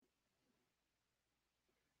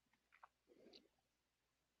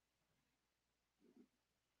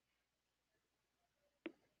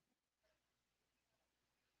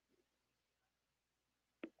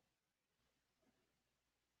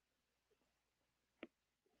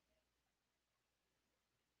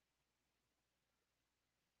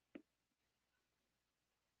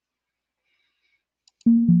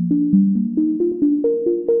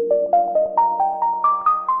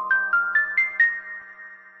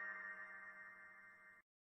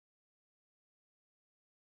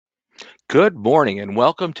Good morning and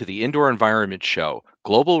welcome to the Indoor Environment Show,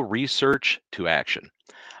 Global Research to Action.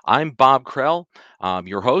 I'm Bob Krell,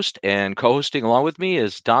 your host, and co-hosting along with me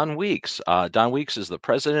is Don Weeks. Don Weeks is the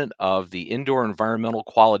president of the Indoor Environmental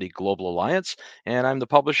Quality Global Alliance, and I'm the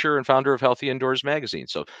publisher and founder of Healthy Indoors magazine.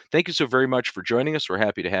 So thank you so very much for joining us. We're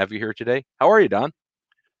happy to have you here today. How are you, Don?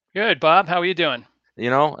 Good, Bob. How are you doing? You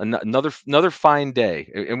know, another fine day,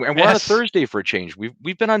 and we're on a Yes. Thursday for a change.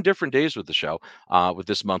 We've been on different days with the show, with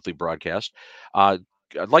this monthly broadcast. I'd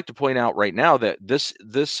like to point out right now that this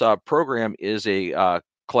program is a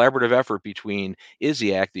collaborative effort between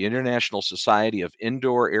ISIAC, the International Society of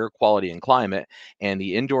Indoor Air Quality and Climate, and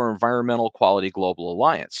the Indoor Environmental Quality Global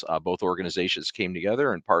Alliance. Both organizations came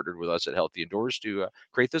together and partnered with us at Healthy Indoors to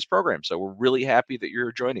create this program. So we're really happy that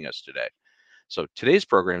you're joining us today. So today's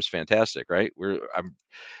program is fantastic, right? I'm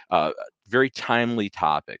very timely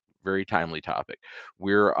topic, very timely topic.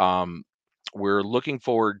 We're we're looking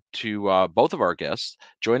forward to both of our guests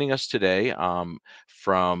joining us today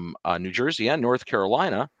from New Jersey and North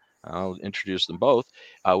Carolina. I'll introduce them both.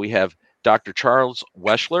 We have Dr. Charles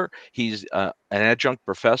Weschler. He's an adjunct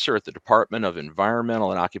professor at the Department of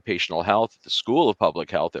Environmental and Occupational Health at the School of Public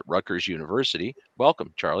Health at Rutgers University.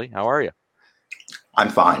 Welcome, Charlie. How are you? I'm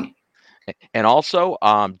fine. And also,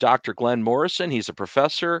 Dr. Glenn Morrison. He's a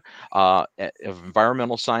professor of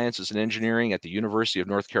environmental sciences and engineering at the University of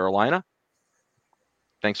North Carolina.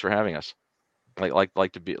 Thanks for having us. Like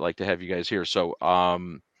to have you guys here. So, I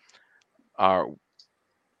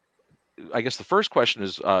guess the first question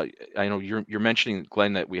is, I know you're mentioning,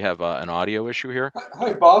 Glenn, that we have an audio issue here.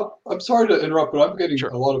 Hi, Bob. I'm sorry to interrupt, but I'm getting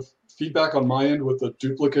Sure. a lot of feedback on my end with a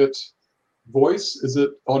duplicate voice. Is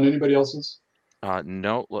it on anybody else's?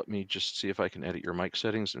 No, let me just see if I can edit your mic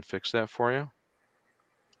settings and fix that for you.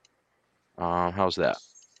 How's that?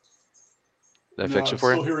 Did I fix it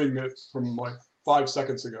for you? I'm still hearing it from like 5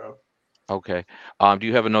 seconds ago. Okay. Do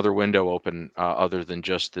you have another window open other than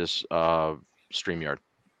just this StreamYard?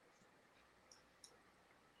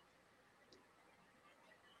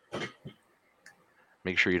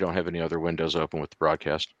 Make sure you don't have any other windows open with the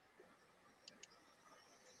broadcast.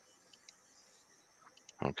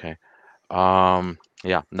 Okay.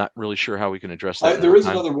 Yeah, not really sure how we can address that. There is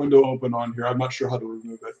another window open on here. I'm not sure how to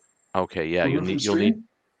remove it. Okay, yeah, you'll need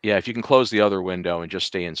yeah, if you can close the other window and just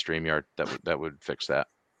stay in StreamYard, that would fix that.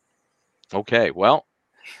 Okay, well,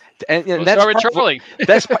 and We'll that's start with Charlie.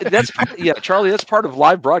 Yeah, Charlie, that's part of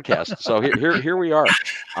live broadcast. So here we are.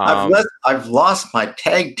 I've lost my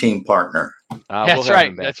tag team partner. That's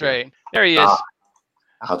right. That's right. There he is.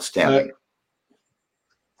 Outstanding.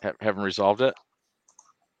 Haven't resolved it.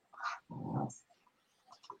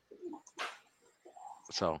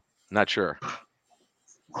 So not sure.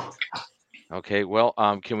 Okay, well,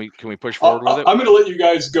 can we push forward with it? I'm going to let you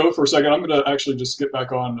guys go for a second. I'm going to actually just get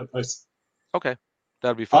back on. Okay,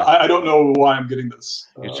 that'd be fine. I don't know why I'm getting this.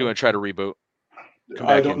 You're just going to try to reboot.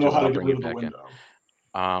 I don't know how to get rid of the window.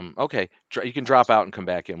 Okay, you can drop out and come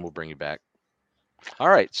back in. We'll bring you back. All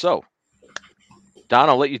right, so Don,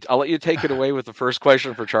 I'll let you take it away with the first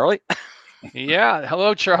question for Charlie. Yeah.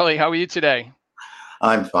 Hello, Charlie. How are you today?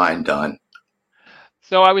 I'm fine, Don.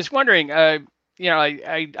 So I was wondering, I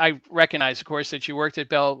recognize, of course, that you worked at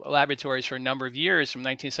Bell Laboratories for a number of years, from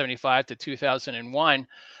 1975 to 2001. And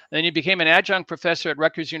then you became an adjunct professor at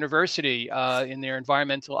Rutgers University in their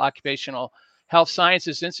Environmental Occupational Health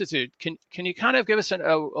Sciences Institute. Can you kind of give us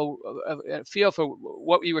a feel for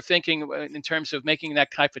what you were thinking in terms of making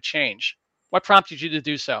that type of change? What prompted you to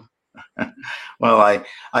do so? Well,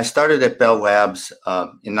 I started at Bell Labs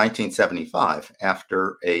in 1975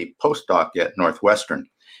 after a postdoc at Northwestern,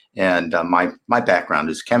 and my background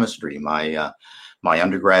is chemistry. My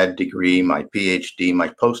undergrad degree, my PhD, my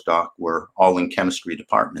postdoc were all in chemistry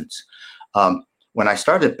departments. When I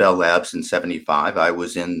started Bell Labs in 75, I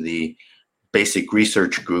was in the basic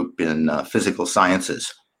research group in physical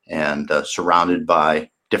sciences and surrounded by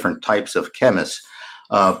different types of chemists,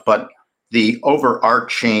 but the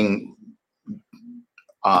overarching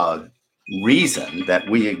reason that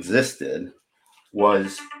we existed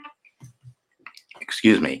was,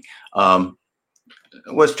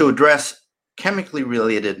 was to address chemically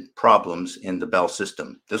related problems in the Bell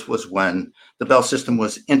system. This was when the Bell system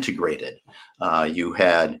was integrated. You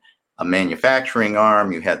had a manufacturing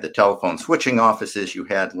arm, you had the telephone switching offices, you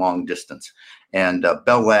had long distance. And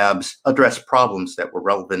Bell Labs addressed problems that were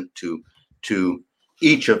relevant to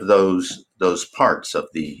each of those parts of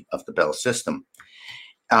the Bell system.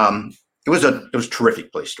 it was a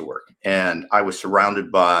terrific place to work, and I was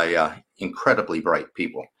surrounded by incredibly bright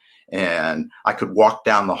people, and I could walk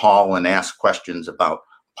down the hall and ask questions about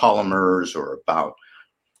polymers or about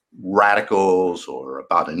radicals or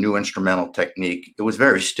about a new instrumental technique. It was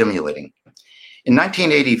very stimulating. In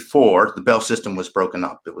 1984, the Bell system was broken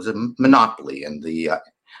up. It was a monopoly, and the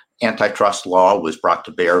antitrust law was brought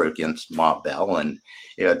to bear against Ma Bell, and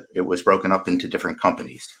it was broken up into different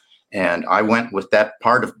companies. And I went with that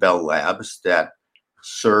part of Bell Labs that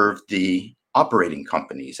served the operating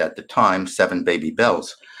companies at the time, 7 Baby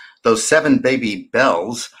Bells. Those 7 Baby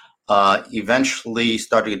Bells eventually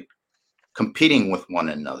started competing with one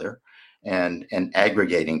another and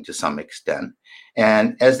aggregating to some extent.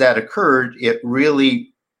 And as that occurred, it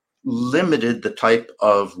really limited the type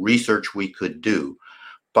of research we could do.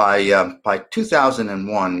 By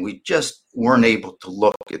 2001, we just weren't able to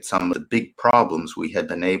look at some of the big problems we had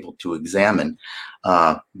been able to examine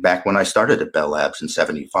back when I started at Bell Labs in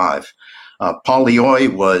 '75. Paul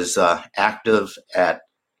Lioi was active at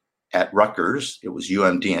Rutgers. It was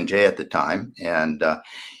UMDNJ at the time, and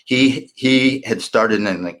he had started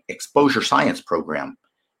an exposure science program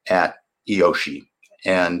at EOSHI,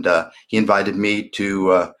 and he invited me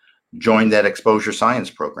to join that exposure science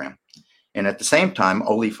program. And at the same time,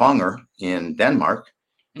 Ole Fonger in Denmark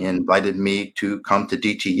invited me to come to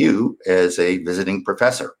DTU as a visiting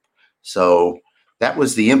professor. So that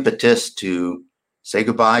was the impetus to say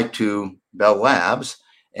goodbye to Bell Labs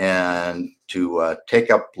and to take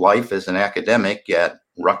up life as an academic at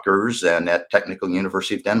Rutgers and at Technical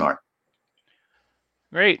University of Denmark.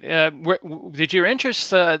 Great. Did your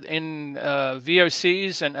interest in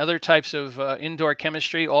VOCs and other types of indoor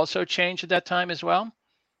chemistry also change at that time as well?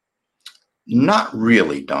 Not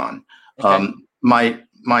really, Don. Okay.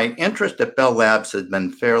 My interest at Bell Labs has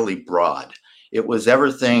been fairly broad. It was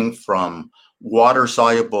everything from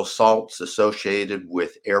water-soluble salts associated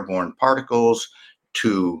with airborne particles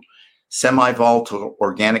to semi-volatile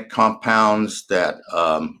organic compounds that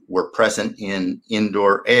were present in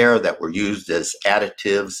indoor air that were used as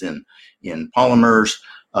additives in polymers,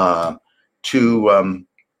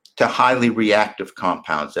 to highly reactive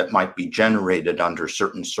compounds that might be generated under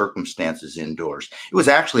certain circumstances indoors. It was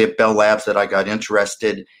actually at Bell Labs that I got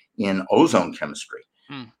interested in ozone chemistry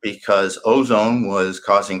because ozone was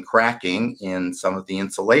causing cracking in some of the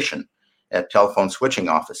insulation at telephone switching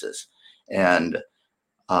offices. And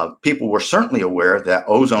people were certainly aware that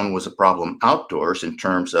ozone was a problem outdoors in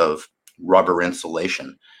terms of rubber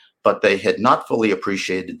insulation, but they had not fully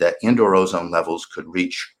appreciated that indoor ozone levels could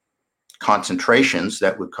reach concentrations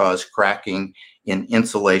that would cause cracking in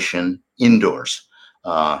insulation indoors.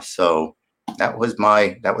 So that was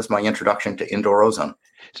my introduction to indoor ozone.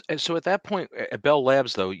 So at that point at Bell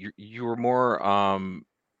Labs, though, you were more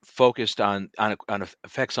focused on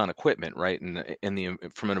effects on equipment, right? And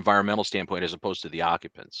from an environmental standpoint, as opposed to the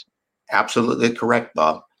occupants. Absolutely correct,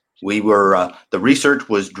 Bob. We were the research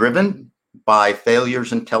was driven by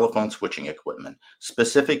failures in telephone switching equipment,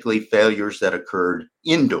 specifically failures that occurred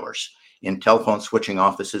indoors in telephone switching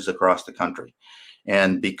offices across the country.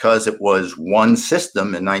 And because it was one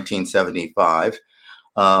system in 1975,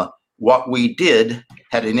 what we did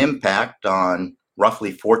had an impact on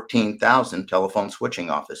roughly 14,000 telephone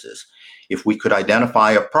switching offices. If we could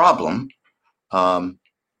identify a problem,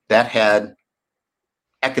 that had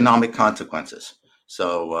economic consequences.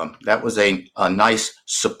 So that was a nice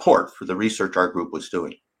support for the research our group was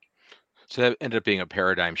doing. So that ended up being a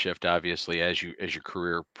paradigm shift, obviously, as your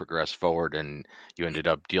career progressed forward, and you ended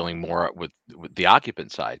up dealing more with the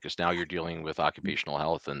occupant side, because now you're dealing with occupational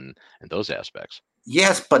health and those aspects.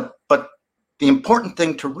 Yes, but the important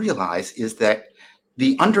thing to realize is that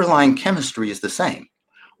the underlying chemistry is the same,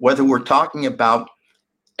 whether we're talking about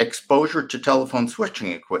exposure to telephone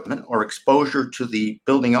switching equipment or exposure to the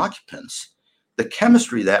building occupants. The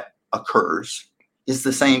chemistry that occurs is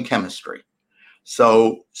the same chemistry.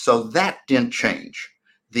 So that didn't change.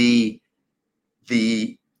 The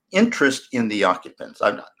interest in the occupants,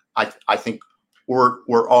 I think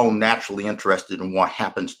we're all naturally interested in what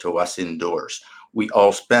happens to us indoors. We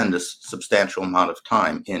all spend a substantial amount of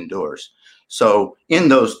time indoors. So in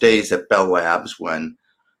those days at Bell Labs, when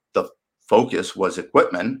the focus was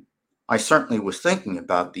equipment, I certainly was thinking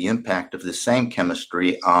about the impact of the same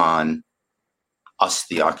chemistry on us,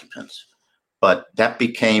 the occupants. But that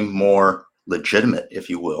became more legitimate, if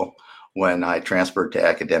you will, when I transferred to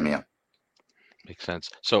academia. Makes sense.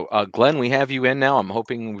 So, Glenn, we have you in now. I'm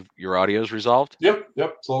hoping your audio is resolved. Yep,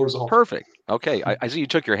 it's all resolved. Perfect. Okay, I see you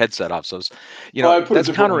took your headset off, so I put that's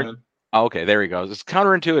counter. Oh, okay, there he goes. It's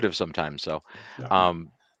counterintuitive sometimes. So, yeah.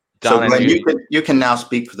 So Don, Glenn, you can now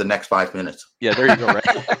speak for the next 5 minutes. yeah, there you go. Right.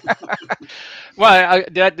 Well,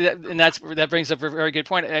 that brings up a very good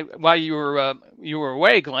point. While you were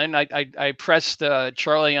away, Glenn, I pressed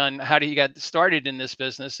Charlie on how he got started in this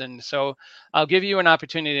business, and so I'll give you an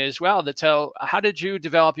opportunity as well to tell how did you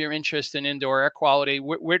develop your interest in indoor air quality?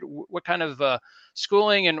 What kind of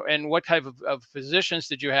schooling and what type of positions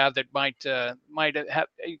did you have that might have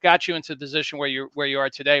got you into the position where you are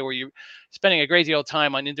today, where you're spending a great deal of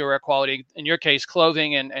time on indoor air quality, in your case,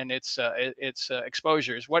 clothing and its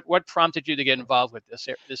exposures. What prompted you to get involved with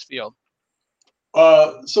this field?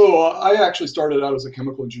 So I actually started out as a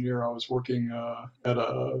chemical engineer. I was working at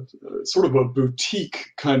a sort of a boutique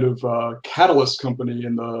kind of catalyst company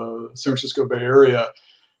in the San Francisco Bay Area,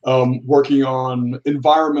 working on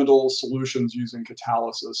environmental solutions using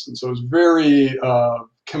catalysis. And so it was very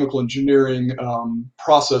chemical engineering,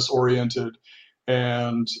 process oriented.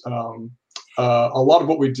 And a lot of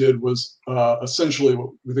what we did was essentially what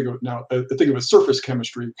we think of it now. I think of it as surface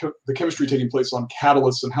chemistry, the chemistry taking place on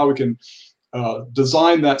catalysts and how we can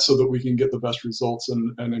design that so that we can get the best results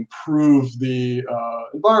and improve the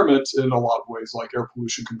environment in a lot of ways, like air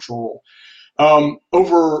pollution control.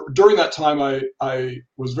 During that time, I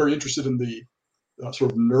was very interested in the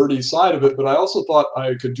sort of nerdy side of it, but I also thought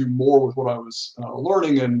I could do more with what I was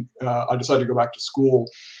learning, and I decided to go back to school.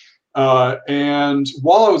 And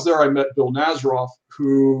while I was there, I met Bill Nazaroff,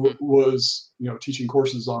 who was teaching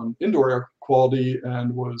courses on indoor air quality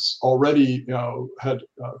and was already had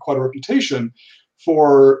quite a reputation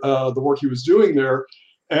for the work he was doing there.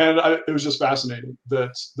 And it was just fascinating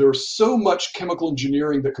that there was so much chemical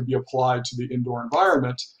engineering that could be applied to the indoor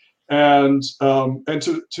environment, and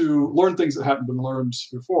to learn things that hadn't been learned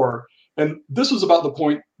before. And this was about the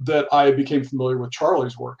point that I became familiar with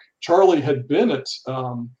Charlie's work. Charlie had been at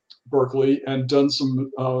Berkeley and done some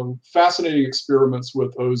fascinating experiments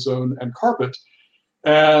with ozone and carpet,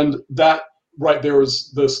 and that right there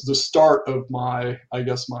was the start of my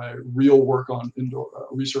real work on indoor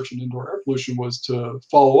research in indoor air pollution, was to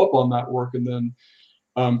follow up on that work and then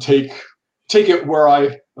take it where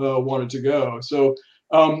I wanted to go. So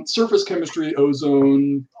surface chemistry,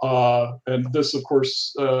 ozone, and this of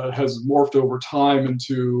course has morphed over time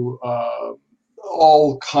into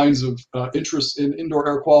all kinds of interests in indoor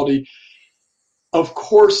air quality. Of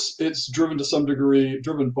course, it's driven to some degree,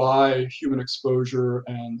 driven by human exposure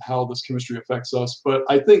and how this chemistry affects us. But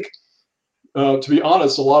I think, to be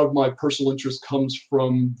honest, a lot of my personal interest comes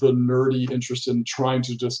from the nerdy interest in trying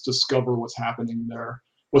to just discover what's happening there,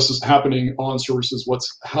 what's just happening on surfaces,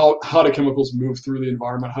 how do chemicals move through the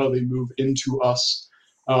environment, how do they move into us.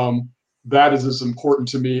 That is as important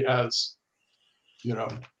to me as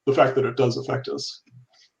the fact that it does affect us.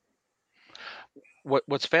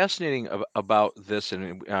 What's fascinating about this,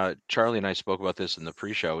 and Charlie and I spoke about this in the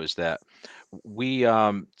pre-show, is that we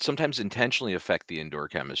sometimes intentionally affect the indoor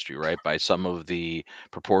chemistry, right, by some of the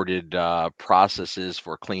purported processes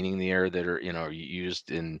for cleaning the air that are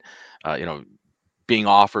used in being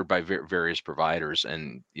offered by various providers,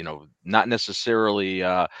 and not necessarily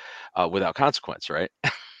without consequence, right?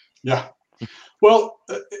 Yeah. Well,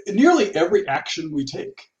 nearly every action we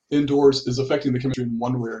take indoors is affecting the chemistry in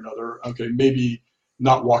one way or another. Okay, maybe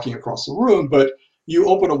not walking across the room, but you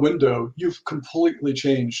open a window, you've completely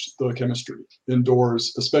changed the chemistry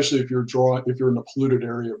indoors, especially if you're in a polluted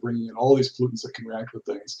area, bringing in all these pollutants that can react with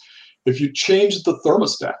things. If you change the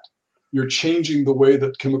thermostat, you're changing the way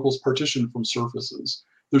that chemicals partition from surfaces.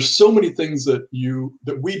 There's so many things that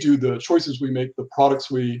we do, the choices we make, the products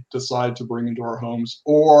we decide to bring into our homes,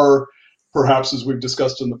 or perhaps, as we've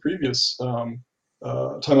discussed in the previous time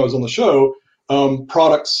I was on the show,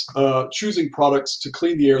 choosing products to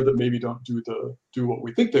clean the air that maybe don't do what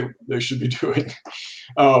we think they should be doing.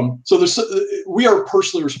 So we are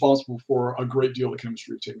personally responsible for a great deal of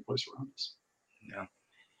chemistry taking place around us. Yeah.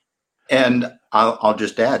 And I'll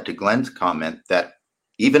just add to Glenn's comment that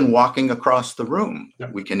even walking across the room,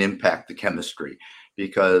 we can impact the chemistry,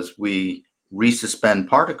 because we resuspend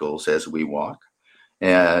particles as we walk.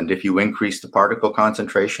 And if you increase the particle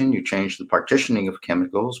concentration, you change the partitioning of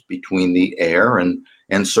chemicals between the air and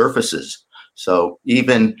surfaces. So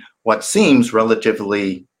even what seems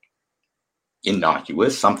relatively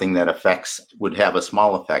innocuous, something that would have a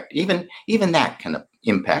small effect, even that can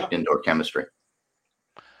impact indoor chemistry.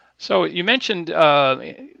 So you mentioned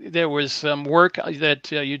there was some work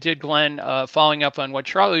that you did, Glenn, following up on what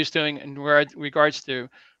Charlie was doing in regards to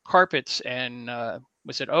carpets and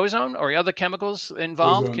was it ozone or other chemicals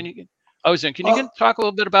involved? Ozone. Can you talk a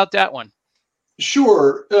little bit about that one?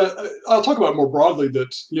 Sure. I'll talk about it more broadly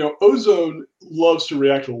that, ozone loves to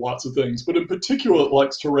react with lots of things, but in particular, it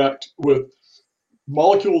likes to react with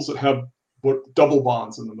molecules that have what double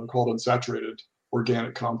bonds in them. They're called unsaturated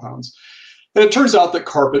organic compounds. And it turns out that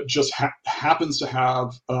carpet just happens to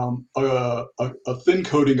have a thin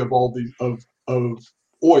coating of all the of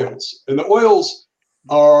oils, and the oils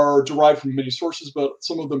are derived from many sources, but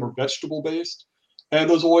some of them are vegetable based. And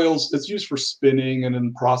those oils, it's used for spinning and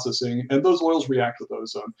in processing, and those oils react with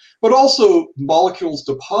ozone. But also, molecules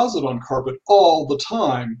deposit on carpet all the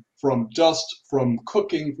time from dust, from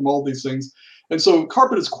cooking, from all these things. And so,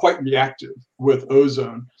 carpet is quite reactive with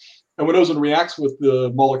ozone. And when ozone reacts with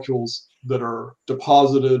the molecules that are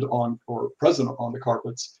deposited on or present on the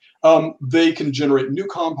carpets, they can generate new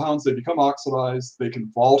compounds. They become oxidized. They can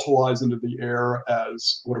volatilize into the air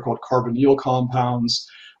as what are called carbonyl compounds.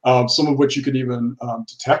 Some of which you can even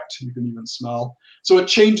detect, you can even smell. So it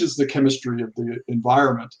changes the chemistry of the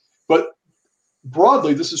environment. But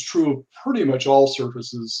broadly, this is true of pretty much all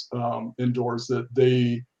surfaces indoors, that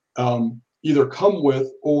they either come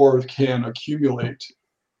with or can accumulate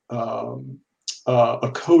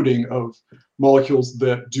a coating of molecules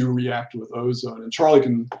that do react with ozone. And Charlie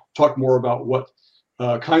can talk more about what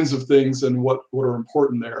kinds of things and what are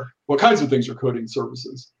important there. What kinds of things are coating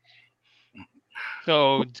surfaces?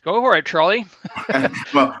 So go for it, Charlie.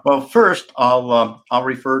 well, first I'll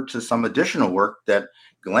refer to some additional work that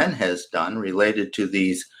Glenn has done related to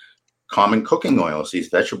these common cooking oils, these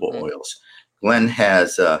vegetable oils. Glenn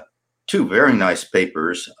has two very nice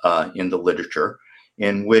papers in the literature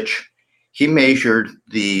in which he measured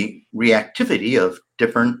the reactivity of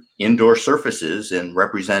different indoor surfaces in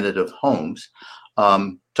representative homes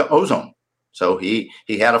to ozone. So he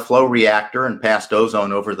had a flow reactor and passed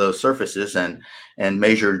ozone over those surfaces and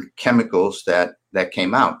measured chemicals that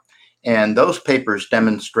came out. And those papers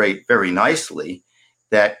demonstrate very nicely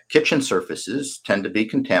that kitchen surfaces tend to be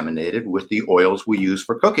contaminated with the oils we use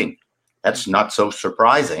for cooking. That's not so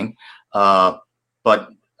surprising, but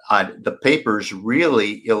the papers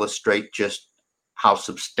really illustrate just how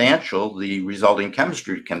substantial the resulting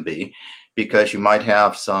chemistry can be, because you might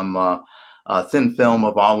have some thin film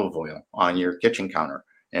of olive oil on your kitchen counter.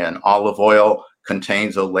 And olive oil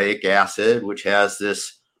contains oleic acid, which has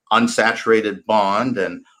this unsaturated bond,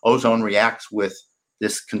 and ozone reacts with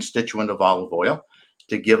this constituent of olive oil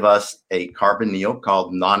to give us a carbonyl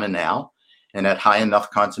called nonenal. And at high enough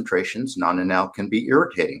concentrations, nonenal can be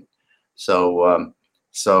irritating. So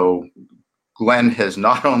Glenn has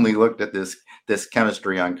not only looked at this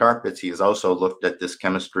chemistry on carpets, he has also looked at this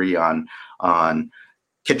chemistry on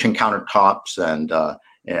kitchen countertops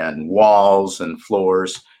and walls and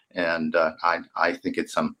floors, and I think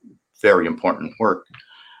it's some very important work.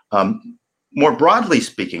 More broadly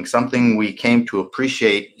speaking, something we came to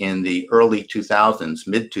appreciate in the early 2000s,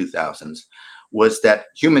 mid-2000s, was that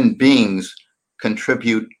human beings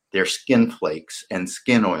contribute their skin flakes and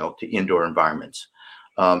skin oil to indoor environments.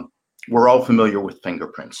 We're all familiar with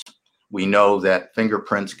fingerprints. We know that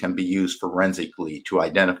fingerprints can be used forensically to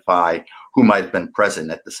identify who might have been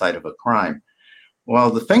present at the site of a crime. Well,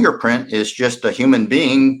 the fingerprint is just a human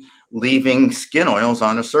being leaving skin oils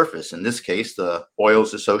on a surface. In this case, the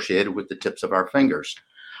oils associated with the tips of our fingers.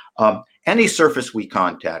 Any surface we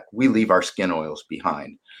contact, we leave our skin oils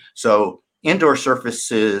behind. So indoor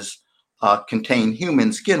surfaces contain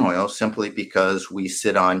human skin oils simply because we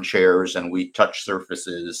sit on chairs and we touch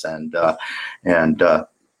surfaces and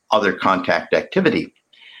other contact activity.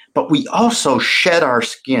 But we also shed our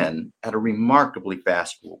skin at a remarkably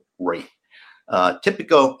fast rate.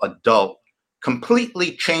 Typical adult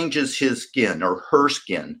completely changes his skin or her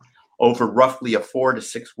skin over roughly a 4 to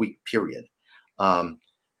 6 week period.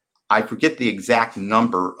 I forget the exact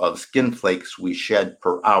number of skin flakes we shed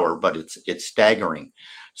per hour, but it's staggering.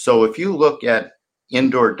 So if you look at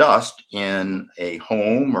indoor dust in a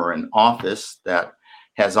home or an office that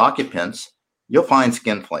has occupants, you'll find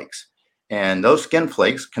skin flakes. And those skin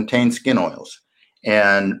flakes contain skin oils.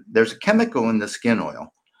 And there's a chemical in the skin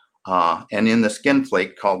oil and in the skin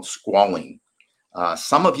flake called squalene.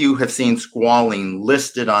 Some of you have seen squalene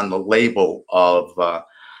listed on the label of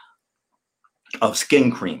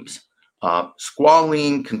skin creams.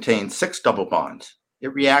 Squalene contains 6 double bonds.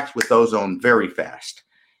 It reacts with ozone very fast.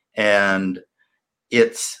 And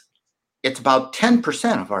it's about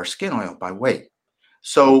 10% of our skin oil by weight.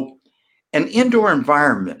 So an indoor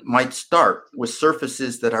environment might start with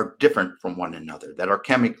surfaces that are different from one another, that are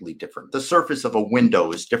chemically different. The surface of a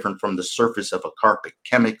window is different from the surface of a carpet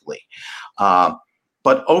chemically.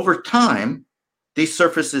 But over time, these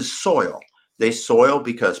surfaces soil. They soil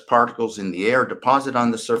because particles in the air deposit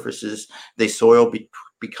on the surfaces. They soil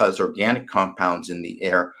because organic compounds in the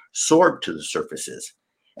air sorb to the surfaces.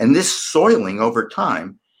 And this soiling over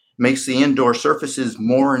time makes the indoor surfaces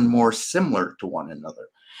more and more similar to one another.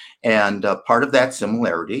 And part of that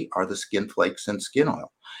similarity are the skin flakes and skin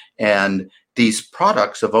oil. And these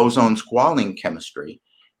products of ozone squalene chemistry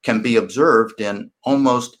can be observed in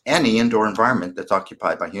almost any indoor environment that's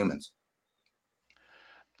occupied by humans.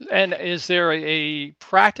 And is there a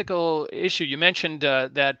practical issue? You mentioned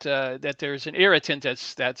that there's an irritant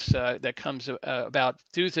that comes about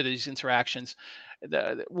due to these interactions.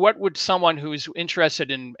 What would someone who's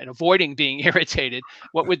interested in avoiding being irritated,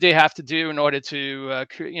 what would they have to do in order to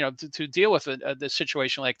to deal with the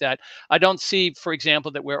situation like that? I don't see, for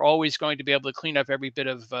example, that we're always going to be able to clean up every bit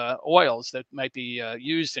of oils that might be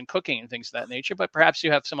used in cooking and things of that nature. But perhaps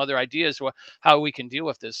you have some other ideas how we can deal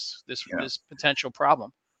with this potential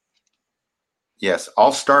problem. Yes,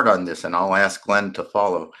 I'll start on this and I'll ask Glenn to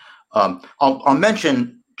follow. I'll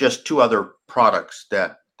mention just two other products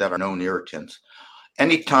that are known irritants.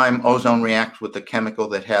 Anytime ozone reacts with a chemical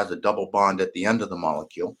that has a double bond at the end of the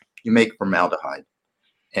molecule, you make formaldehyde.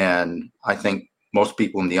 And I think most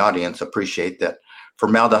people in the audience appreciate that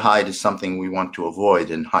formaldehyde is something we want to avoid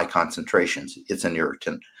in high concentrations. It's an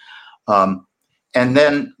irritant. And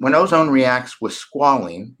then when ozone reacts with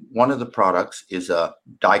squalene, one of the products is a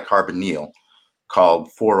dicarbonyl called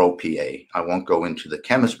 4-OPA. I won't go into the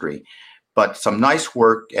chemistry, but some nice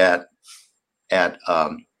work at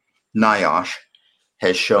NIOSH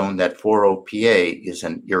has shown that 4-OPA is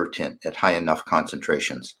an irritant at high enough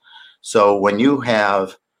concentrations. So when you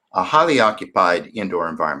have a highly occupied indoor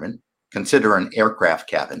environment, consider an aircraft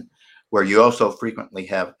cabin, where you also frequently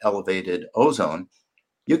have elevated ozone,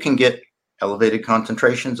 you can get elevated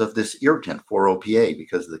concentrations of this irritant 4-OPA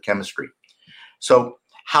because of the chemistry. So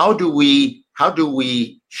how do we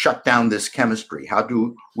shut down this chemistry? How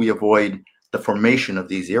do we avoid the formation of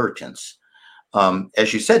these irritants?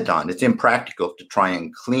 As you said, Don, it's impractical to try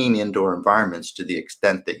and clean indoor environments to the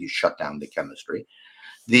extent that you shut down the chemistry.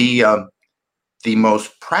 The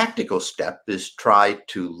most practical step is try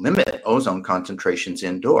to limit ozone concentrations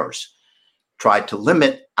indoors. Try to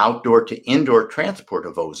limit outdoor to indoor transport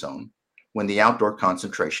of ozone when the outdoor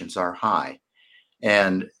concentrations are high.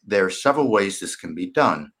 And there are several ways this can be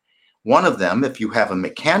done. One of them, if you have a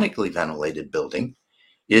mechanically ventilated building,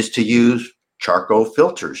 is to use charcoal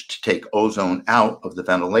filters to take ozone out of the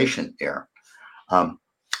ventilation air.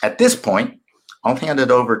 At this point, I'll hand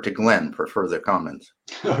it over to Glenn for further comments.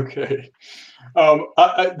 Okay.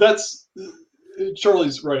 That's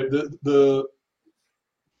Charlie's right.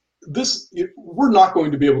 We're not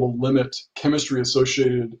going to be able to limit chemistry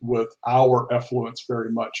associated with our effluents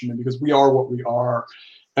very much, because we are what we are,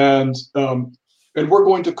 and we're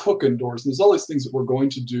going to cook indoors. And there's all these things that we're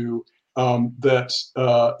going to do that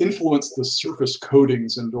influence the surface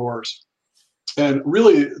coatings indoors. And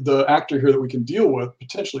really, the actor here that we can deal with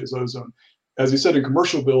potentially is ozone. As you said, in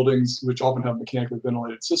commercial buildings, which often have mechanically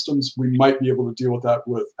ventilated systems, we might be able to deal with that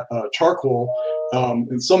with charcoal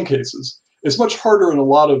in some cases. It's much harder in a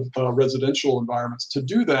lot of residential environments to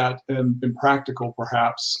do that, and impractical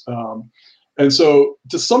perhaps. And so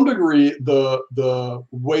to some degree, the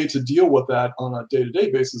way to deal with that on a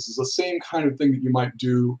day-to-day basis is the same kind of thing that you might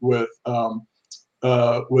do with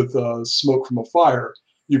smoke from a fire.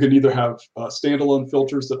 You can either have standalone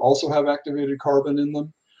filters that also have activated carbon in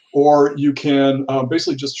them, or you can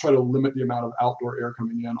basically just try to limit the amount of outdoor air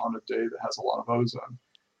coming in on a day that has a lot of ozone.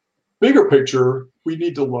 Bigger picture, we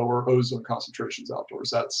need to lower ozone concentrations outdoors.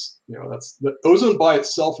 That's the ozone by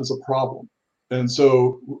itself is a problem, and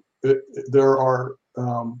so it's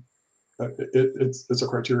a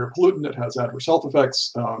criteria pollutant. It has adverse health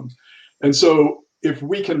effects, and so if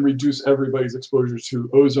we can reduce everybody's exposure to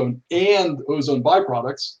ozone and ozone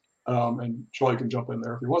byproducts, and Charlie can jump in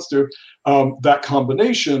there if he wants to, that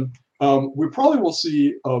combination, we probably will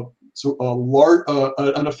see an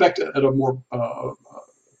effect at a more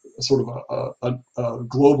sort of a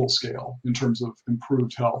global scale in terms of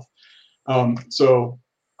improved health. So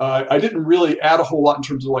I didn't really add a whole lot in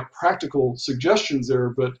terms of like practical suggestions there,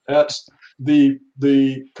 but at the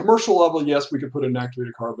commercial level, yes, we could put in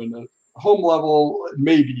activated carbon. At home level,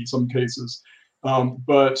 maybe some cases,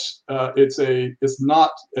 but it's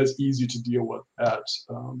not as easy to deal with at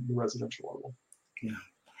the residential level. Yeah.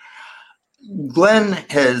 Glenn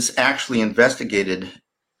has actually investigated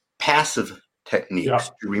passive techniques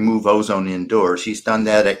to remove ozone indoors. He's done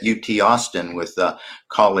that at UT Austin with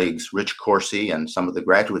colleagues Rich Corsi and some of the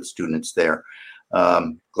graduate students there.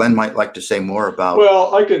 Glenn might like to say more about.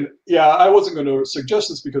 Well, I wasn't going to suggest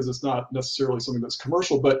this because it's not necessarily something that's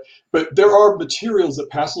commercial, but there are materials that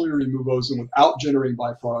passively remove ozone without generating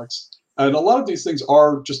byproducts And a lot of these things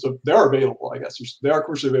are they are available, I guess. They are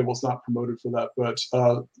commercially available. It's not promoted for that. But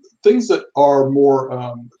things that are more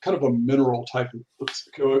kind of a mineral type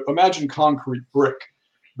of, imagine concrete brick.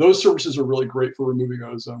 Those services are really great for removing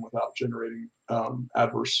ozone without generating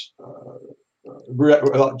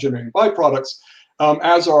without generating byproducts,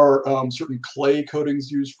 as are certain clay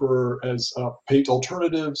coatings used as paint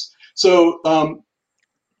alternatives. So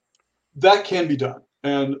that can be done.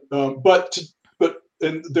 And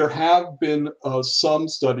and there have been some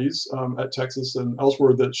studies at Texas and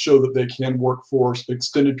elsewhere that show that they can work for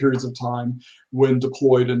extended periods of time when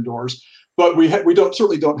deployed indoors. But we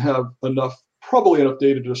certainly don't have probably enough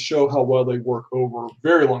data to show how well they work over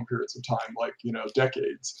very long periods of time, like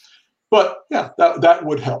decades. But yeah, that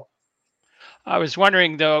would help. I was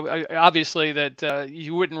wondering, though, obviously that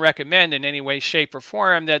you wouldn't recommend in any way, shape, or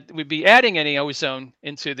form that we'd be adding any ozone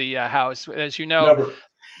into the house. As you know,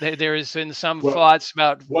 there has been some thoughts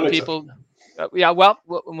about people.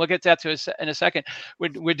 We'll get to that in a second.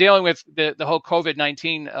 We're dealing with the whole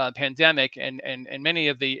COVID-19 pandemic, and many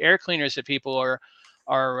of the air cleaners that people are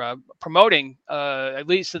promoting, at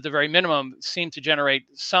least at the very minimum, seem to generate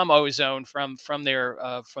some ozone from their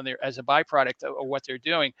as a byproduct of what they're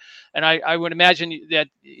doing. And I would imagine that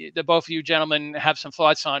the both of you gentlemen have some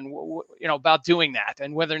thoughts on about doing that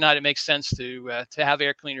and whether or not it makes sense to have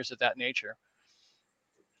air cleaners of that nature.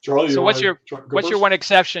 Charlie, so what's your one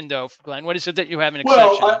exception, though, Glenn? What is it that you have an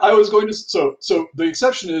exception? Well, I was going to so the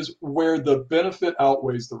exception is where the benefit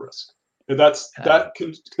outweighs the risk. And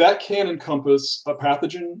that can encompass a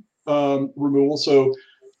pathogen removal. So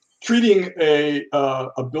treating a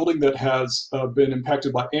building that has been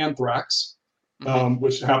impacted by anthrax,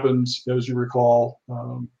 which happened, as you recall,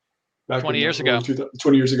 back 20 years ago.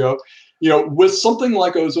 20 years ago, with something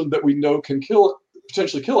like ozone that we know can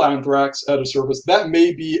potentially kill anthrax at a surface, that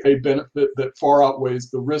may be a benefit that far outweighs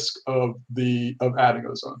the risk of adding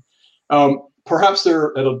ozone. Perhaps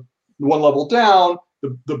they're at one level down.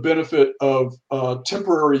 The benefit of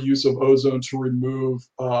temporary use of ozone to remove,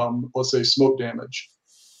 let's say, smoke damage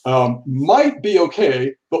might be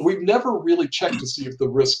okay, but we've never really checked to see if the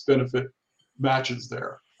risk-benefit matches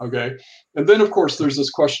there, okay? And then, of course, there's this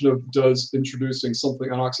question of does introducing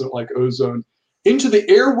something, an oxidant like ozone, into the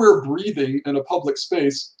air we're breathing in a public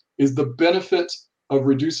space is the benefit of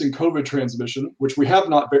reducing COVID transmission, which we have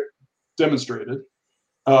not demonstrated.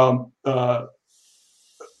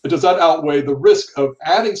 Does that outweigh the risk of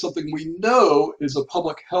adding something we know is a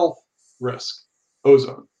public health risk,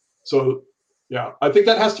 ozone? So, yeah, I think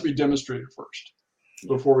that has to be demonstrated first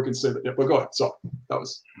before we can say that. Yeah, but go ahead. So that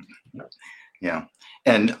was. Yeah.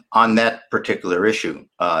 And on that particular issue,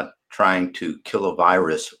 trying to kill a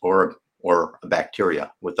virus or a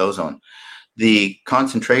bacteria with ozone, the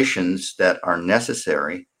concentrations that are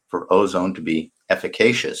necessary for ozone to be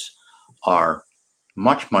efficacious are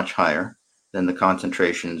much, much higher than the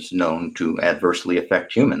concentrations known to adversely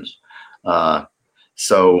affect humans.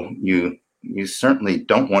 So you certainly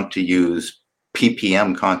don't want to use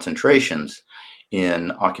ppm concentrations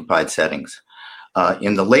in occupied settings.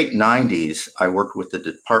 In the late 90s, I worked with the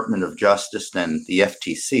Department of Justice and the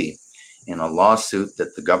FTC in a lawsuit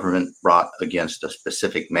that the government brought against a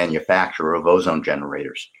specific manufacturer of ozone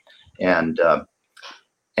generators. And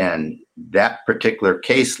that particular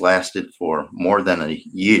case lasted for more than a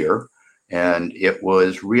year. And it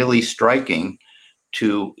was really striking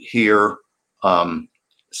to hear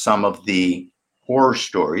some of the horror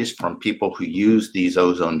stories from people who use these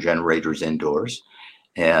ozone generators indoors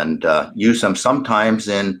and use them sometimes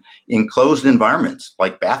in enclosed environments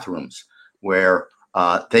like bathrooms, where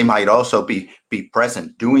they might also be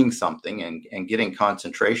present doing something and getting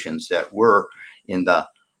concentrations that were in the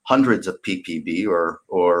hundreds of ppb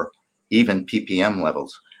or even ppm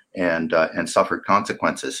levels and suffered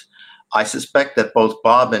consequences. I suspect that both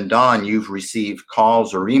Bob and Don, you've received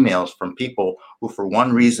calls or emails from people who, for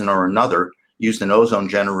one reason or another, used an ozone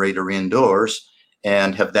generator indoors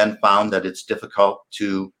and have then found that it's difficult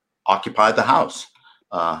to occupy the house.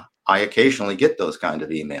 I occasionally get those kind of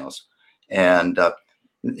emails. And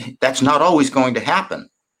that's not always going to happen.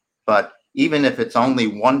 But even if it's only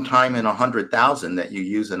one time in 100,000 that you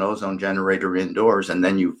use an ozone generator indoors and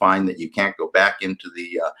then you find that you can't go back into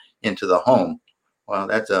the home, well,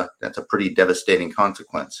 that's a pretty devastating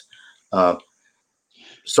consequence.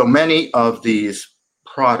 So many of these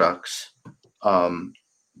products,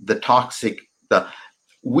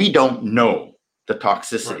 we don't know the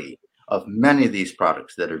toxicity of many of these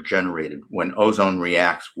products that are generated when ozone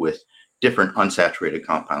reacts with different unsaturated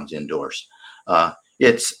compounds indoors. I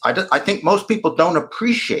think most people don't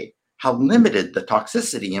appreciate how limited the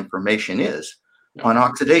toxicity information is on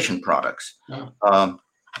oxidation products.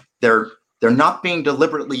 they're not being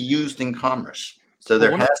deliberately used in commerce. So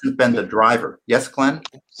there hasn't been the driver. Yes, Glenn?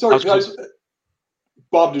 Sorry, guys.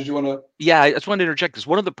 Bob, did you want to? Yeah, I just wanted to interject because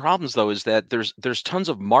one of the problems, though, is that there's tons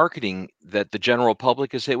of marketing that the general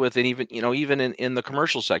public is hit with, and even in the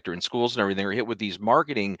commercial sector, in schools and everything, are hit with these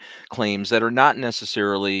marketing claims that are not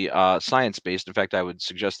necessarily science based. In fact, I would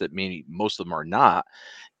suggest that maybe most of them are not.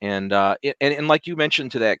 And like you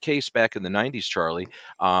mentioned to that case back in the 90s, Charlie,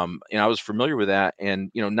 I was familiar with that.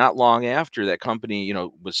 And, not long after that company,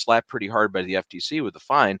 was slapped pretty hard by the FTC with a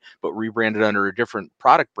fine, but rebranded under a different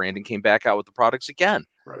product brand and came back out with the products again.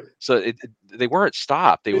 Right. So they weren't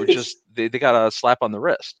stopped. They were they got a slap on the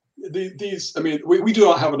wrist. We do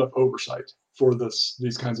not have enough oversight for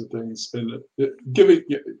these kinds of things. And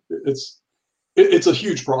it's a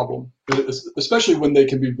huge problem, especially when they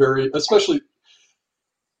can be especially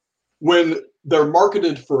when they're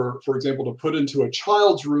marketed for example, to put into a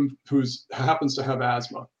child's room who happens to have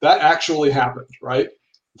asthma. That actually happened, right?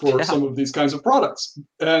 For some of these kinds of products.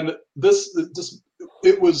 And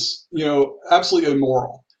it was, absolutely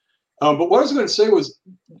immoral. But what I was going to say was,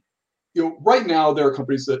 right now there are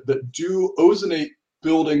companies that do ozonate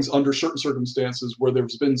buildings under certain circumstances where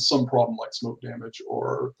there's been some problem like smoke damage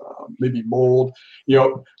or maybe mold.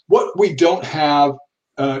 What we don't have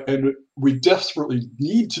and we desperately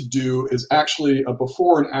need to do is actually a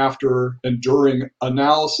before and after and during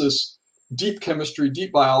analysis, deep chemistry,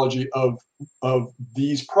 deep biology of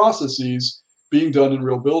these processes being done in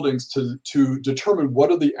real buildings to determine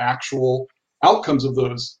what are the actual outcomes of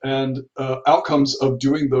those and outcomes of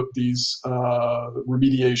doing these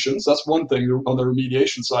remediations. That's one thing on the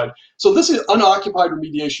remediation side. So this is unoccupied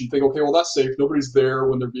remediation thing. Okay, well, that's safe. Nobody's there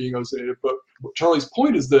when they're being ozonated. But Charlie's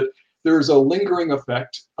point is that there's a lingering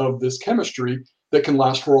effect of this chemistry that can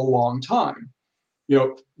last for a long time.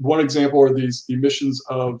 One example are these emissions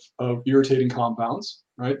of irritating compounds,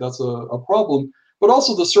 right? That's a problem. But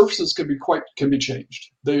also the surfaces can be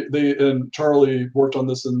changed. They and Charlie worked on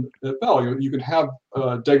this at Bell. You can have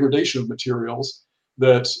degradation of materials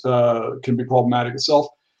that can be problematic itself,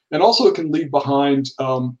 and also it can leave behind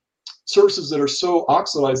surfaces that are so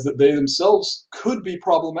oxidized that they themselves could be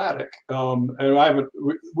problematic. And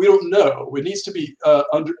we don't know. It needs to be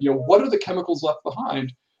what are the chemicals left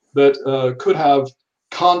behind that could have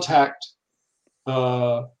contact,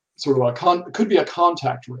 could be a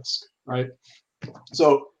contact risk, right?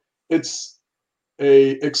 So it's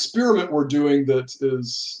a experiment we're doing that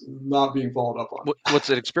is not being followed up on.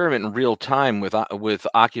 What's an experiment in real time with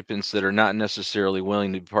occupants that are not necessarily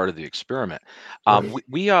willing to be part of the experiment? Right.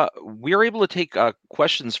 We are able to take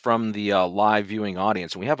questions from the live viewing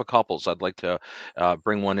audience, and we have a couple, so I'd like to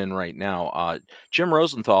bring one in right now. Jim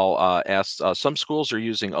Rosenthal asks, some schools are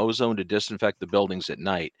using ozone to disinfect the buildings at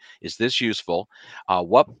night. Is this useful?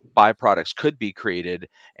 What byproducts could be created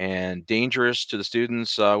and dangerous to the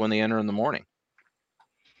students when they enter in the morning?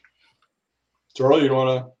 Charlie, you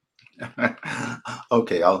want to?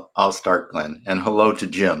 Okay, I'll start, Glenn. And hello to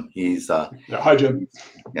Jim. He's hi, Jim.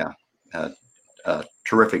 Yeah, a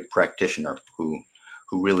terrific practitioner who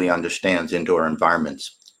really understands indoor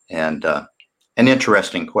environments. And an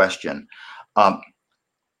interesting question.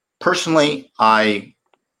 Personally, I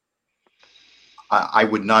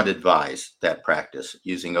would not advise that practice,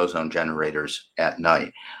 using ozone generators at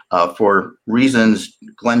night, for reasons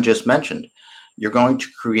Glenn just mentioned. You're going to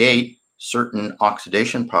create certain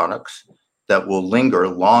oxidation products that will linger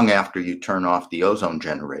long after you turn off the ozone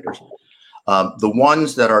generators. The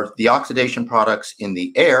ones that are the oxidation products in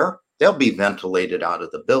the air, they'll be ventilated out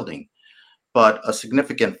of the building, but a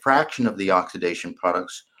significant fraction of the oxidation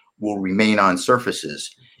products will remain on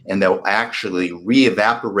surfaces, and they'll actually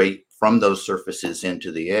re-evaporate from those surfaces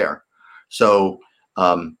into the air. So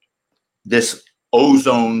this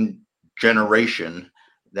ozone generation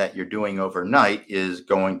that you're doing overnight is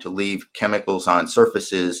going to leave chemicals on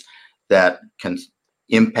surfaces that can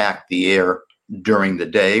impact the air during the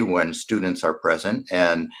day when students are present,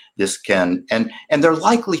 and this can and they're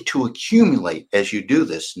likely to accumulate as you do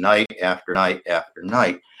this night after night after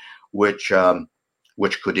night, which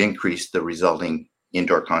could increase the resulting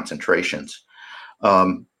indoor concentrations.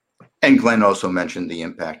 And Glenn also mentioned the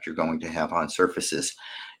impact you're going to have on surfaces.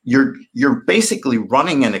 You're basically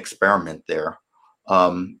running an experiment there,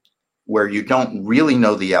 where you don't really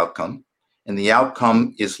know the outcome, and the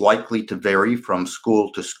outcome is likely to vary from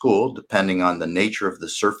school to school depending on the nature of the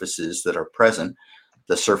surfaces that are present,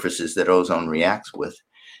 the surfaces that ozone reacts with,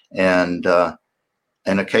 and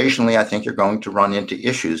occasionally I think you're going to run into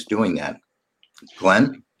issues doing that.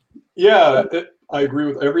 Glenn? Yeah, I agree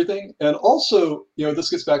with everything, and also, this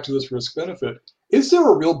gets back to this risk benefit. Is there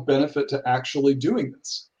a real benefit to actually doing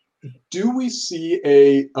this? do we see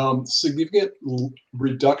a significant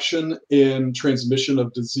reduction in transmission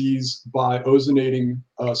of disease by ozonating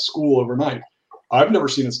school overnight? I've never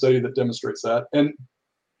seen a study that demonstrates that. And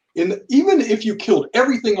even if you killed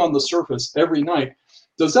everything on the surface every night,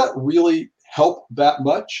 does that really help that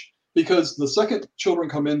much? Because the second children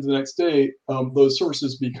come in the next day, those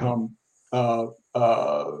surfaces become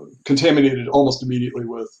contaminated almost immediately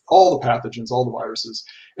with all the pathogens, all the viruses.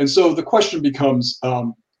 And so the question becomes,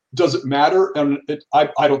 does it matter? And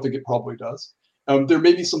I don't think it probably does. There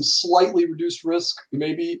may be some slightly reduced risk,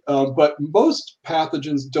 maybe, but most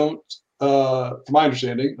pathogens don't, from my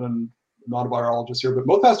understanding, and I'm not a virologist here, but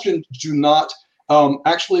most pathogens do not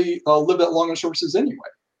actually live that long on surfaces anyway.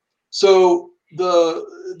 So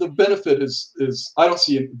the benefit is I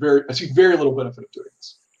see very little benefit of doing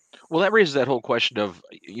this. Well, that raises that whole question of,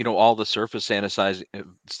 all the surface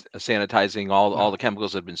sanitizing, all the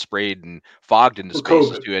chemicals that have been sprayed and fogged into For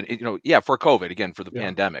spaces COVID. too. And, for COVID, again, for the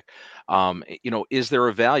pandemic. Is there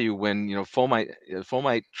a value when,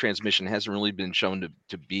 fomite transmission hasn't really been shown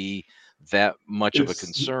to be that much of a It's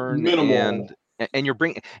concern, minimal. and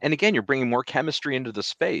you're bringing more chemistry into the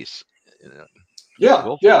space.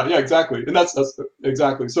 Yeah, exactly. And that's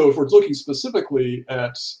exactly. So if we're looking specifically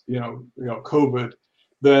at, COVID,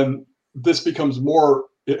 then this becomes more,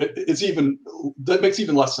 that makes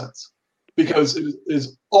even less sense, because it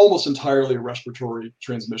is almost entirely a respiratory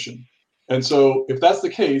transmission. And so if that's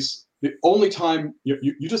the case, the only time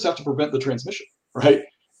you just have to prevent the transmission, right?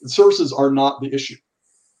 The surfaces are not the issue.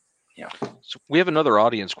 Yeah. So we have another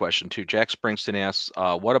audience question too. Jack Springston asks,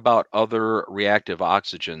 what about other reactive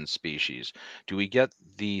oxygen species? Do we get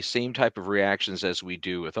the same type of reactions as we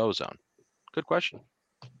do with ozone? Good question.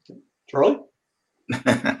 Charlie?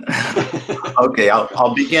 Okay,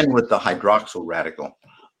 I'll begin with the hydroxyl radical.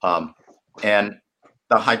 And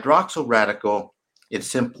the hydroxyl radical is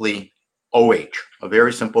simply OH, a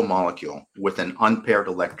very simple molecule with an unpaired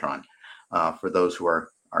electron, for those who are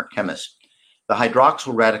chemists. The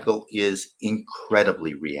hydroxyl radical is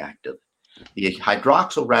incredibly reactive. The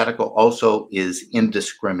hydroxyl radical also is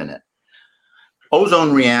indiscriminate.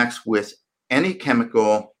 Ozone reacts with any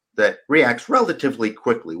chemical that reacts relatively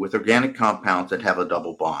quickly with organic compounds that have a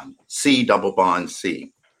double bond, C double bond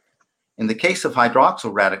C. In the case of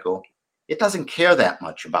hydroxyl radical, it doesn't care that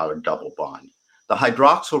much about a double bond. The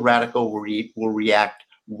hydroxyl radical will react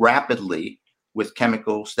rapidly with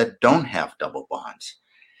chemicals that don't have double bonds.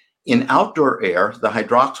 In outdoor air, the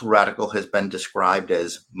hydroxyl radical has been described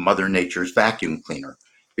as Mother Nature's vacuum cleaner,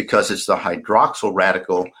 because it's the hydroxyl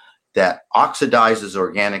radical that oxidizes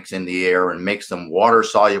organics in the air and makes them water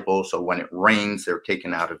soluble, so when it rains, they're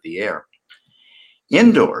taken out of the air.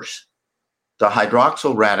 Indoors, the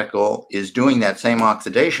hydroxyl radical is doing that same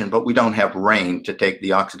oxidation, but we don't have rain to take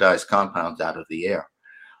the oxidized compounds out of the air.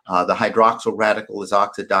 The hydroxyl radical is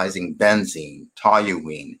oxidizing benzene,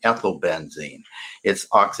 toluene, ethylbenzene. It's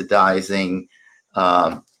oxidizing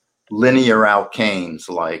linear alkanes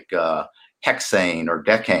like hexane or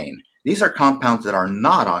decane. These are compounds that are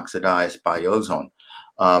not oxidized by ozone.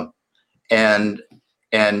 And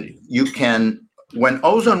you can, when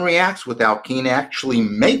ozone reacts with alkene, actually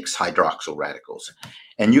makes hydroxyl radicals.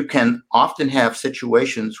 And you can often have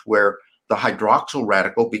situations where the hydroxyl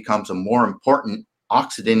radical becomes a more important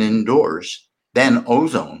oxidant indoors than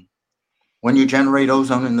ozone when you generate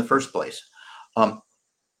ozone in the first place.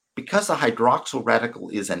 Because the hydroxyl radical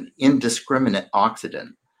is an indiscriminate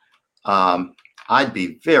oxidant, I'd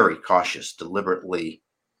be very cautious deliberately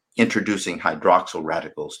introducing hydroxyl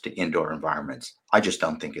radicals to indoor environments. I just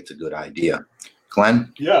don't think it's a good idea.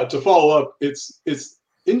 Glenn? Yeah, to follow up, it's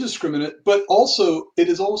indiscriminate, but also it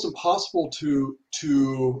is almost impossible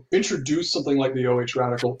to introduce something like the OH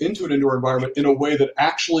radical into an indoor environment in a way that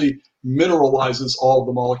actually mineralizes all of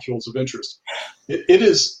the molecules of interest.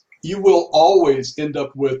 You will always end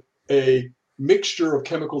up with a mixture of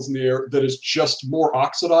chemicals in the air that is just more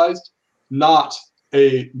oxidized, not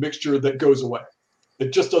a mixture that goes away.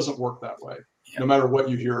 It just doesn't work that way, no matter what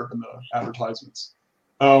you hear in the advertisements.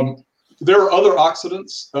 There are other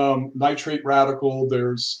oxidants, nitrate radical,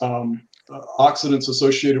 there's oxidants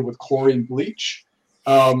associated with chlorine bleach.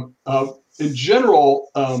 In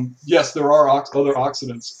general, yes, there are other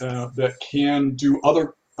oxidants that can do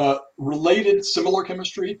other related similar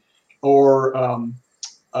chemistry, or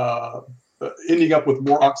ending up with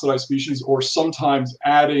more oxidized species, or sometimes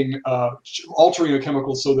altering a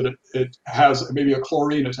chemical so that it has maybe a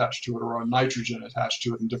chlorine attached to it or a nitrogen attached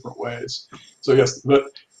to it in different ways. So yes, but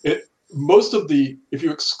most of if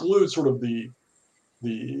you exclude sort of the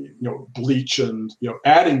bleach and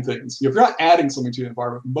adding things, if you're not adding something to the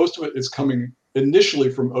environment, most of it is coming initially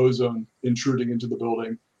from ozone intruding into the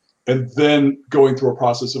building, and then going through a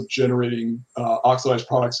process of generating oxidized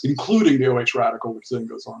products, including the OH radical, which then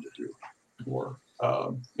goes on to do more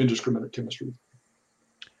indiscriminate chemistry.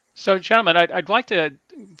 So, gentlemen, I'd like to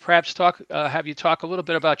perhaps have you talk a little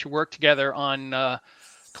bit about your work together on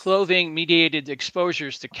clothing-mediated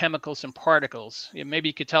exposures to chemicals and particles. Maybe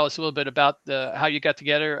you could tell us a little bit about how you got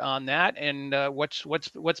together on that, and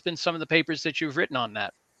what's been some of the papers that you've written on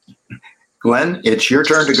that. Glenn, it's your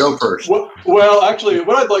turn to go first. Well, actually,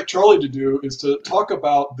 what I'd like Charlie to do is to talk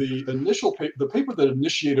about the initial the paper that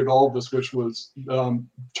initiated all of this, which was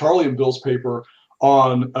Charlie and Bill's paper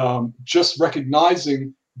on just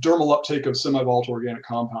recognizing dermal uptake of semi-volatile organic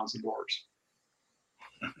compounds indoors.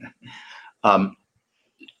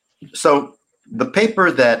 So the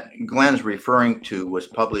paper that Glenn's referring to was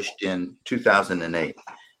published in 2008,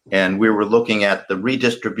 and we were looking at the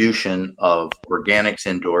redistribution of organics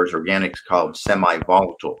indoors, organics called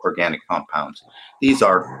semi-volatile organic compounds. These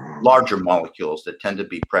are larger molecules that tend to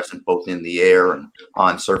be present both in the air and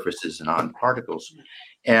on surfaces and on particles.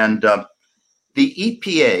 And the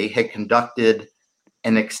EPA had conducted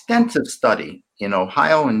an extensive study in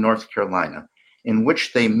Ohio and North Carolina in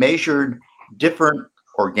which they measured different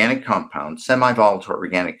organic compounds, semi-volatile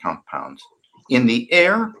organic compounds, in the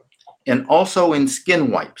air and also in skin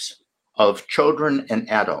wipes of children and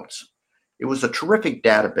adults. It was a terrific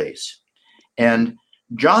database. And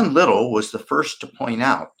John Little was the first to point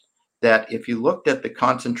out that if you looked at the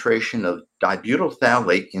concentration of dibutyl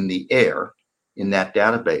phthalate in the air in that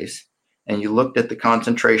database, and you looked at the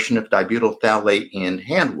concentration of dibutyl phthalate in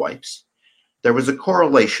hand wipes, there was a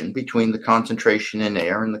correlation between the concentration in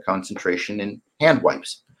air and the concentration in hand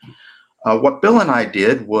wipes. What Bill and I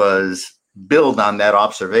did was build on that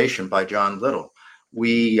observation by John Little.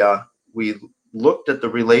 We looked at the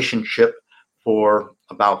relationship for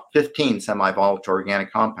about 15 semi-volatile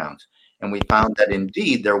organic compounds, and we found that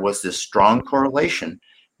indeed there was this strong correlation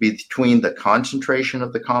between the concentration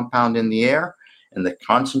of the compound in the air and the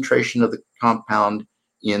concentration of the compound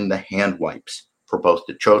in the hand wipes for both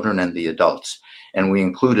the children and the adults. And we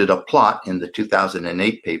included a plot in the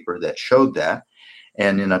 2008 paper that showed that.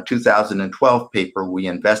 And in a 2012 paper, we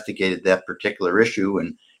investigated that particular issue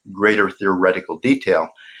in greater theoretical detail.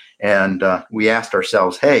 And we asked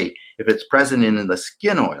ourselves, hey, if it's present in the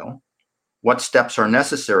skin oil, what steps are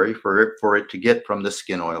necessary for it to get from the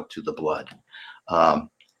skin oil to the blood?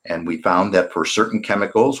 And we found that for certain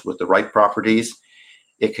chemicals with the right properties,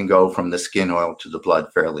 it can go from the skin oil to the blood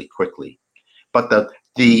fairly quickly. But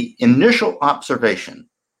the initial observation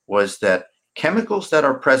was that chemicals that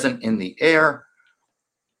are present in the air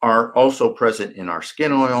are also present in our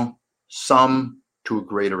skin oil, some to a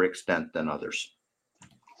greater extent than others.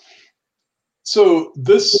 So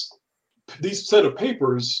these set of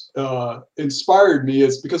papers inspired me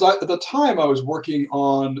because at the time I was working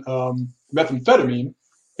on methamphetamine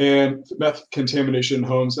and meth contamination in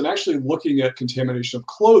homes, and actually looking at contamination of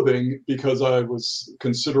clothing because I was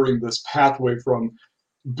considering this pathway from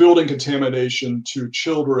building contamination to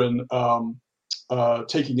children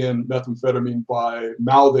taking in methamphetamine by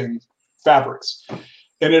mouthing fabrics.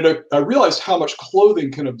 And I realized how much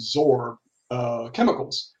clothing can absorb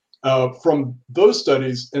chemicals from those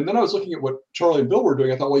studies. And then I was looking at what Charlie and Bill were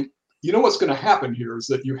doing. I thought, well, you know what's going to happen here is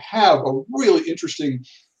that you have a really interesting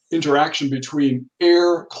interaction between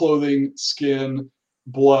air, clothing, skin,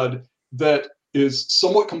 blood that is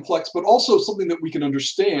somewhat complex, but also something that we can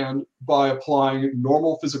understand by applying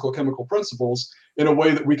normal physical chemical principles in a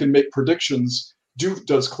way that we can make predictions.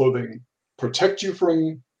 Does clothing protect you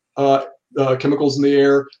from chemicals in the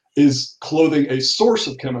air? Is clothing a source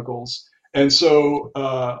of chemicals? And so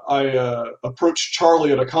I approached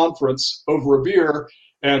Charlie at a conference over a beer,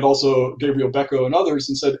 and also Gabriel Becco and others,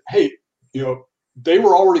 and said, hey, they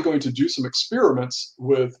were already going to do some experiments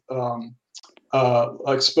with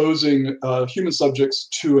exposing human subjects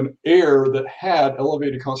to an air that had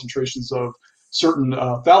elevated concentrations of certain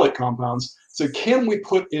phthalate compounds. So can we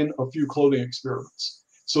put in a few clothing experiments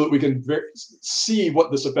so that we can see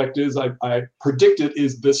what this effect is? I predict it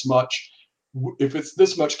is this much. If it's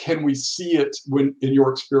this much, can we see it in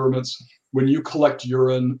your experiments when you collect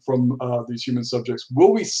urine from these human subjects?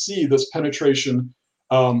 Will we see this penetration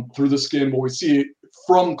through the skin? Will we see it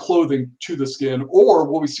from clothing to the skin, or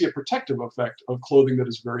will we see a protective effect of clothing that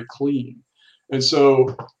is very clean? And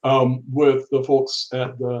so with the folks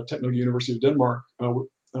at the Technical University of Denmark,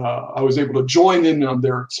 I was able to join in on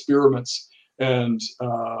their experiments, and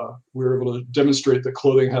we were able to demonstrate that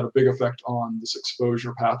clothing had a big effect on this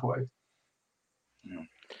exposure pathway.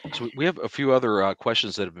 So we have a few other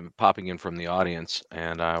questions that have been popping in from the audience,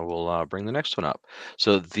 and I will bring the next one up.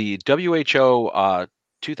 So the WHO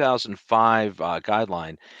 2005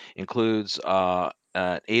 guideline includes an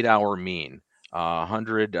 8-hour mean,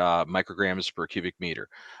 100 micrograms per cubic meter.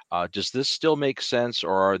 Does this still make sense,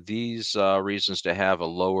 or are these reasons to have a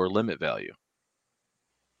lower limit value?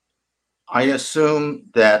 I assume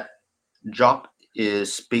that Jock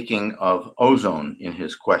is speaking of ozone in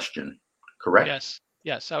his question, correct?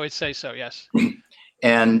 Yes, I would say so, yes.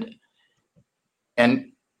 And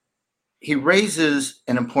he raises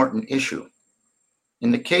an important issue.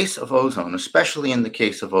 In the case of ozone, especially in the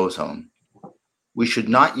case of ozone, we should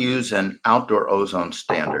not use an outdoor ozone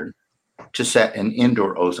standard to set an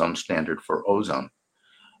indoor ozone standard for ozone.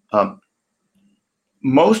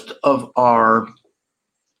 Most of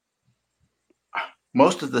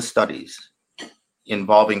the studies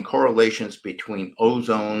involving correlations between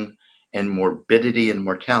ozone and morbidity and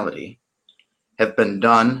mortality have been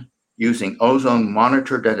done using ozone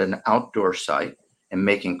monitored at an outdoor site and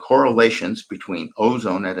making correlations between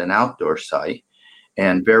ozone at an outdoor site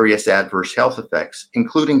and various adverse health effects,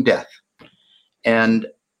 including death. And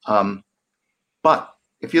but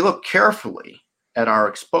if you look carefully at our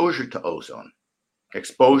exposure to ozone,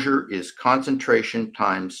 exposure is concentration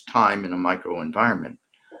times time in a microenvironment.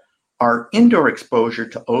 Our indoor exposure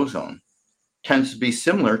to ozone tends to be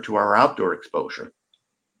similar to our outdoor exposure,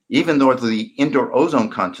 even though the indoor ozone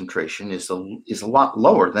concentration is a lot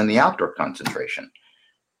lower than the outdoor concentration.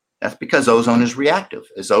 That's because ozone is reactive.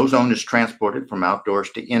 As ozone is transported from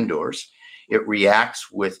outdoors to indoors, it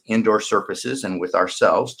reacts with indoor surfaces and with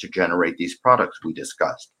ourselves to generate these products we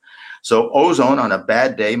discussed. So ozone on a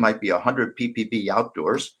bad day might be 100 ppb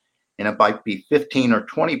outdoors, and it might be 15 or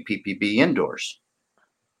 20 ppb indoors.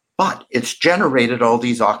 But it's generated all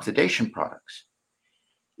these oxidation products.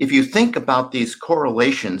 If you think about these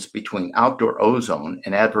correlations between outdoor ozone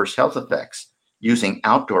and adverse health effects using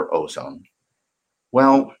outdoor ozone,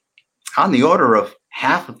 well, on the order of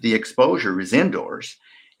half of the exposure is indoors.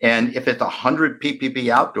 And if it's 100 ppb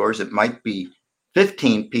outdoors, it might be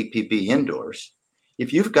 15 ppb indoors.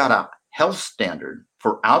 If you've got a health standard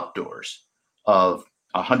for outdoors of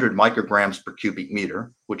 100 micrograms per cubic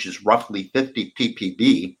meter, which is roughly 50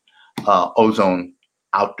 ppb ozone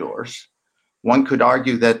outdoors, one could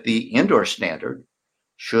argue that the indoor standard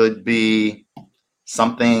should be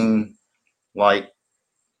something like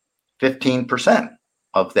 15%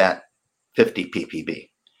 of that 50 ppb.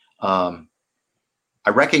 I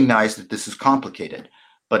recognize that this is complicated,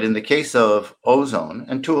 but in the case of ozone,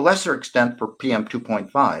 and to a lesser extent for PM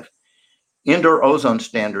 2.5, indoor ozone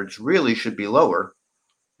standards really should be lower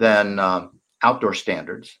than outdoor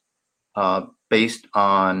standards based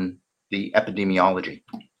on the epidemiology.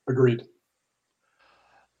 Agreed.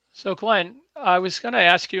 So Glenn, I was going to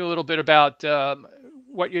ask you a little bit about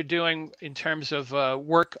what you're doing in terms of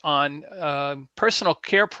work on personal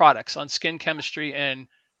care products, on skin chemistry and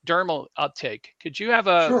dermal uptake. Could you have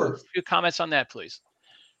a few comments on that, please?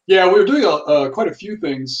 Yeah, we're doing quite a few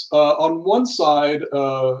things. On one side,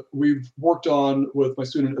 we've worked on, with my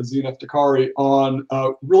student Azine Eftekhari, on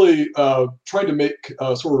really trying to make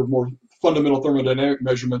sort of more fundamental thermodynamic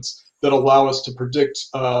measurements that allow us to predict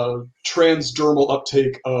transdermal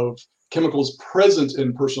uptake of chemicals present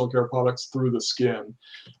in personal care products through the skin.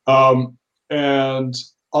 And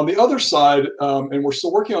on the other side, and we're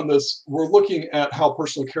still working on this, we're looking at how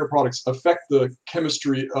personal care products affect the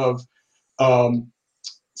chemistry of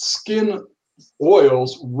skin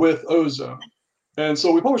oils with ozone. And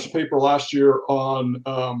so we published a paper last year on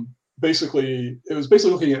basically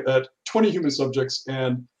looking at 20 human subjects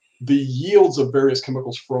and the yields of various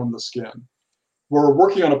chemicals from the skin. We're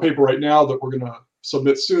working on a paper right now that we're going to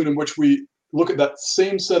submit soon, in which we look at that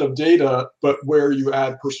same set of data, but where you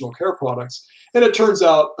add personal care products. And it turns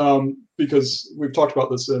out, because we've talked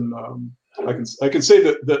about this in, I can say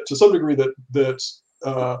that to some degree that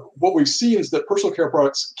what we've seen is that personal care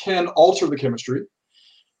products can alter the chemistry.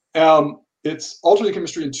 It's altering the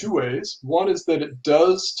chemistry in two ways. One is that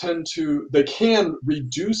they can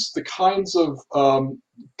reduce the kinds of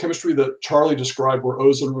chemistry that Charlie described, where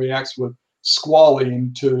ozone reacts with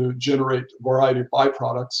squalene to generate a variety of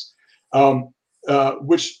byproducts,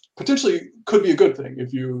 which potentially could be a good thing.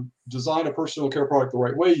 If you design a personal care product the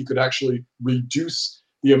right way, you could actually reduce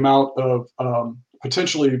the amount of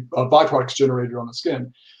potentially byproducts generated on the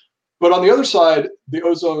skin. But on the other side, the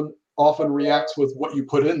ozone often reacts with what you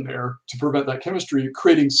put in there to prevent that chemistry,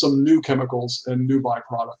 creating some new chemicals and new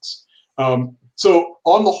byproducts. So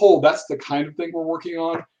on the whole, that's the kind of thing we're working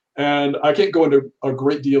on. And I can't go into a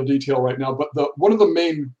great deal of detail right now, but one of the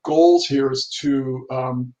main goals here is to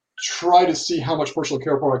try to see how much personal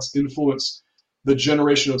care products influence the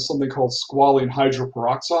generation of something called squalene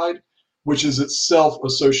hydroperoxide, which is itself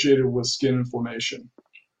associated with skin inflammation.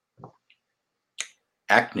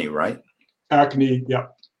 Acne, right? Acne, yeah.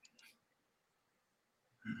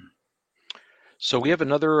 So we have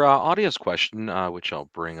another audience question, which I'll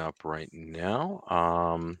bring up right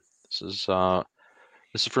now. This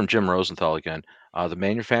is from Jim Rosenthal again. The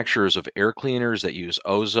manufacturers of air cleaners that use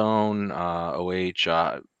ozone,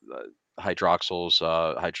 OH, hydroxyls,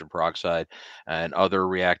 hydrogen peroxide, and other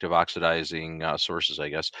reactive oxidizing sources, I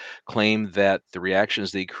guess, claim that the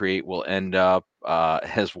reactions they create will end up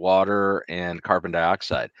as water and carbon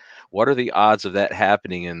dioxide. What are the odds of that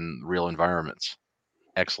happening in real environments?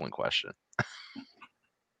 Excellent question.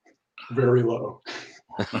 Very low.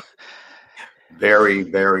 Very,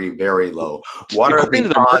 very, very low. What are According the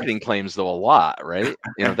to their odds? marketing claims, though, a lot, right?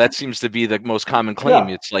 That seems to be the most common claim.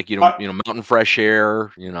 Yeah. It's like mountain fresh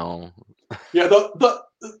air. Yeah,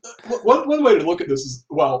 one way to look at this is,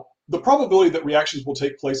 well, the probability that reactions will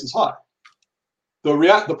take place is high.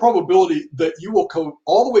 The probability that you will go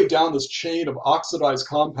all the way down this chain of oxidized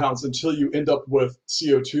compounds until you end up with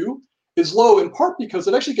CO2 is low, in part because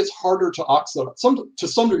it actually gets harder to oxidize. To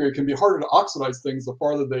some degree, it can be harder to oxidize things the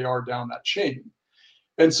farther they are down that chain.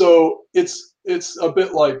 And so it's a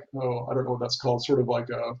bit like, I don't know what that's called, sort of like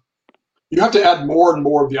you have to add more and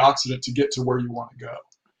more of the oxidant to get to where you want to go.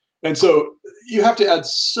 And so you have to add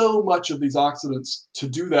so much of these oxidants to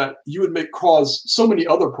do that. You would cause so many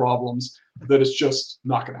other problems that it's just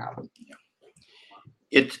not going to happen.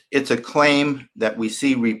 It's a claim that we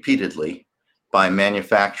see repeatedly by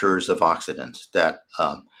manufacturers of oxidants that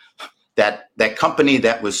that company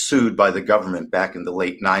that was sued by the government back in the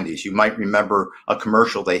late 90s. You might remember a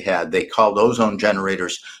commercial they had. They called ozone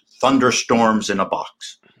generators thunderstorms in a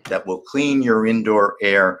box that will clean your indoor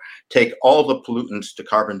air, take all the pollutants to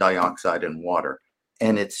carbon dioxide and water.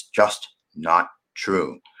 And it's just not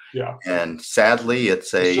true. Yeah. And sadly,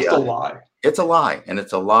 it's just a lie. It's a lie. And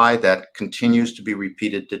it's a lie that continues to be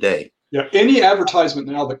repeated today. Yeah. Any advertisement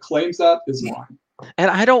now that claims that is lying.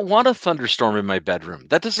 And I don't want a thunderstorm in my bedroom.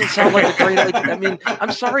 That doesn't sound like a great idea. I mean,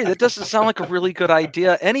 I'm sorry, that doesn't sound like a really good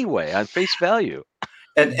idea anyway, on face value.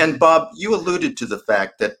 And Bob, you alluded to the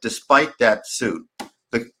fact that despite that suit,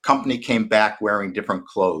 the company came back wearing different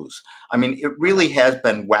clothes. I mean, it really has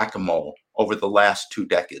been whack-a-mole over the last 2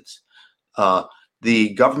 decades.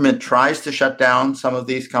 The government tries to shut down some of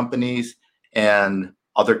these companies, and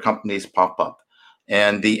other companies pop up.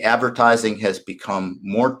 And the advertising has become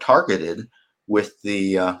more targeted with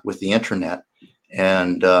the internet.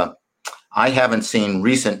 And I haven't seen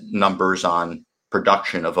recent numbers on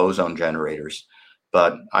production of ozone generators,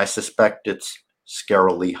 but I suspect it's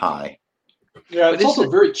scarily high. Yeah, it's also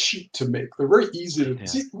very cheap to make. They're very easy to,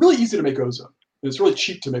 it's really easy to make ozone. It's really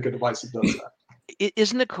cheap to make a device that does that.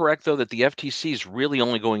 Isn't it correct, though, that the FTC is really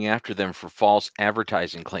only going after them for false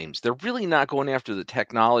advertising claims? They're really not going after the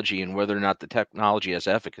technology and whether or not the technology has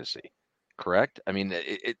efficacy. Correct? I mean,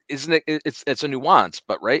 it's a nuance,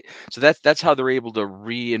 but right. So that's how they're able to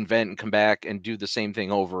reinvent and come back and do the same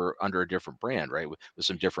thing over under a different brand, right? With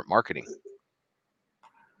some different marketing.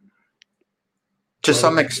 To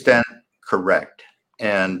some extent, correct.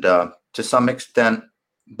 And to some extent,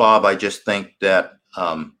 Bob, I just think that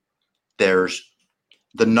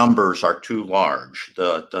the numbers are too large.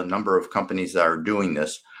 The number of companies that are doing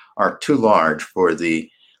this are too large for the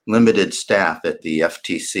limited staff at the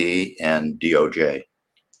FTC and DOJ.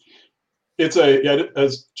 It's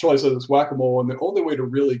as Charlie said, it's whack-a-mole, and the only way to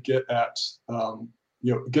really get at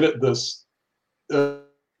this,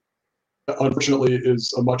 unfortunately,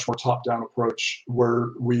 is a much more top-down approach where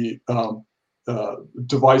we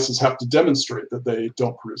devices have to demonstrate that they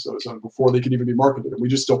don't produce ozone before they can even be marketed, and we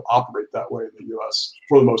just don't operate that way in the U.S.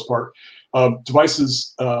 for the most part.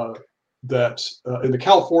 Devices that in the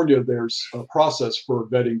California, there's a process for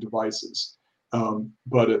vetting devices,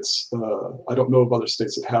 but it's I don't know of other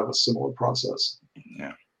states that have a similar process.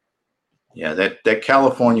 Yeah, that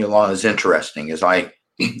California law is interesting. As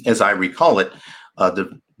I recall it,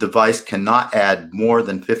 the device cannot add more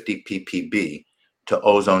than 50 ppb to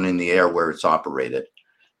ozone in the air where it's operated.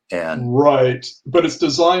 And right, but it's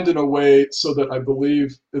designed in a way so that I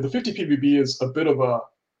believe the 50 ppb is a bit of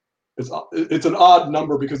it's an odd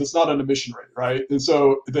number because it's not an emission rate, right? And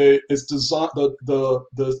so it's designed,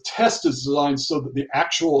 the test is designed so that the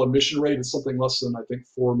actual emission rate is something less than, I think,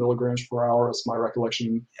 4 milligrams per hour. That's my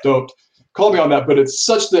recollection. Don't call me on that, but it's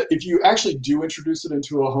such that if you actually do introduce it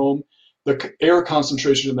into a home, the air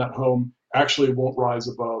concentration in that home actually won't rise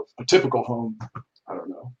above a typical home. I don't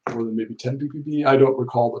know, more than maybe 10 ppb. I don't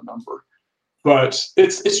recall the number, but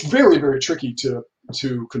it's very, very tricky to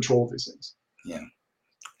control these things. Yeah.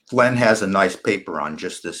 Glenn has a nice paper on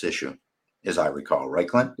just this issue, as I recall, right,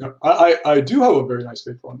 Glenn? Yeah, I do have a very nice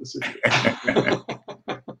paper on this issue.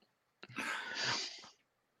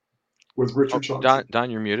 with Richard Oh, Chauncey.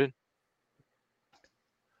 Don, you're muted.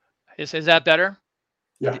 Is that better?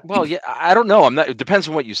 Yeah. Well, yeah, I don't know. I'm not. It depends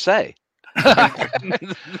on what you say.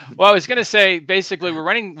 Well, I was going to say, basically, we're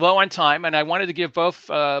running low on time, and I wanted to give both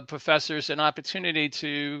professors an opportunity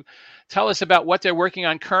to tell us about what they're working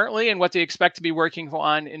on currently and what they expect to be working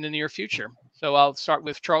on in the near future. So I'll start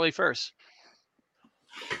with Charlie first.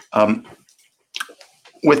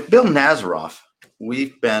 With Bill Nazaroff,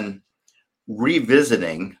 we've been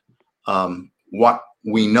revisiting what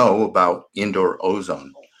we know about indoor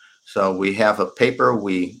ozone. So we have a paper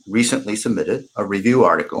we recently submitted, a review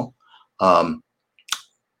article,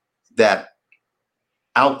 that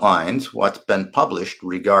outlines what's been published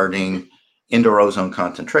regarding indoor ozone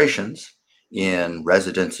concentrations in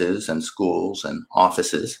residences and schools and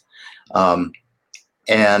offices.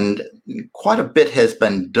 And quite a bit has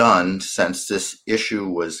been done since this issue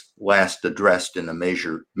was last addressed in a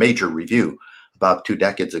major review about 2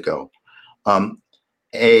 decades ago.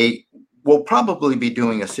 We'll probably be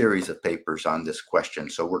doing a series of papers on this question.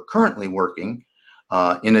 So we're currently working,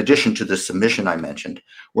 in addition to the submission I mentioned,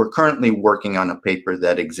 we're currently working on a paper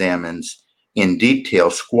that examines in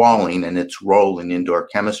detail squalene and its role in indoor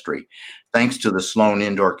chemistry. Thanks to the Sloan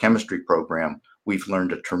Indoor Chemistry Program, we've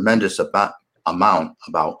learned a tremendous amount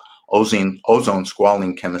about ozone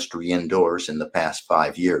squalene chemistry indoors in the past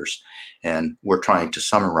 5 years. And we're trying to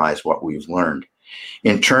summarize what we've learned.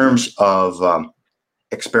 In terms of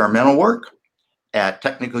experimental work at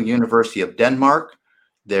Technical University of Denmark,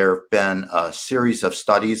 there have been a series of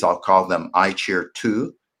studies, I'll call them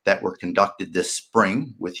iCheer-2, that were conducted this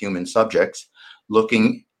spring with human subjects,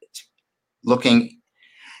 looking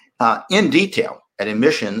in detail at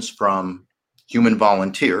emissions from human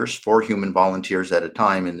volunteers, 4 human volunteers at a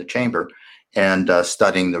time in the chamber, and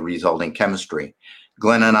studying the resulting chemistry.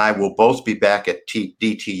 Glenn and I will both be back at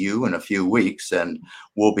DTU in a few weeks, and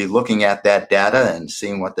we'll be looking at that data and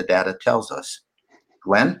seeing what the data tells us.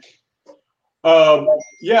 Glenn?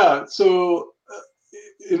 Yeah, so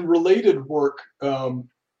in related work,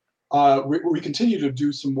 we continue to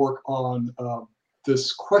do some work on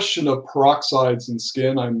this question of peroxides in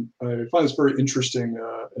skin. I find this very interesting,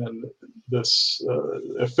 and this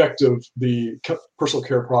effect of the personal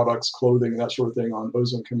care products, clothing, that sort of thing on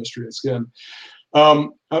ozone chemistry and skin.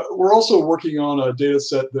 We're also working on a data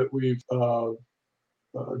set that we've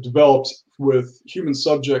developed with human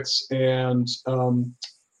subjects, and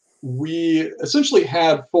we essentially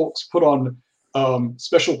had folks put on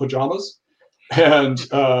special pajamas, and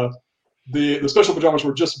the special pajamas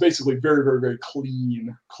were just basically very, very, very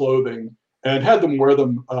clean clothing, and had them wear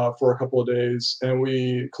them for a couple of days. And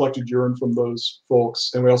we collected urine from those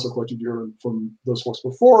folks, and we also collected urine from those folks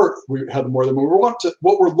before we had them wear them. And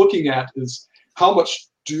what we're looking at is how much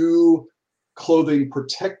do clothing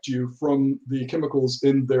protect you from the chemicals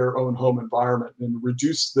in their own home environment and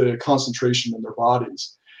reduce the concentration in their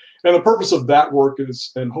bodies. And the purpose of that work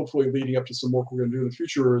is, and hopefully leading up to some work we're going to do in the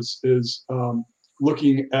future, is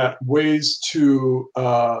looking at ways to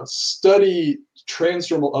study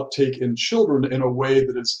transdermal uptake in children in a way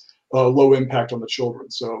that is low impact on the children.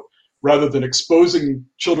 So rather than exposing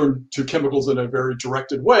children to chemicals in a very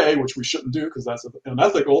directed way, which we shouldn't do because that's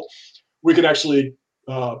unethical, we can actually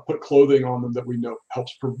put clothing on them that we know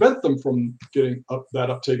helps prevent them from getting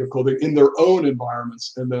that uptake of clothing in their own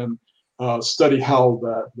environments, and then study how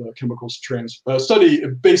the chemicals study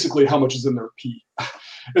basically how much is in their pee.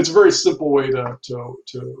 It's a very simple way to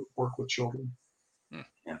work with children.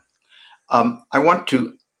 Yeah. I want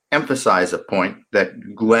to emphasize a point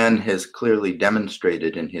that Glenn has clearly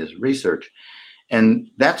demonstrated in his research,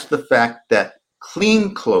 and that's the fact that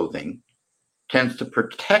clean clothing tends to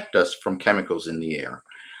protect us from chemicals in the air.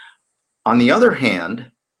 On the other hand,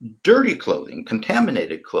 dirty clothing,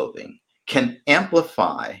 contaminated clothing, can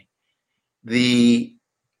amplify the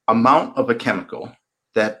amount of a chemical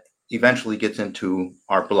that eventually gets into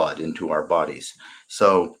our blood, into our bodies.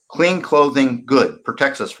 So clean clothing, good,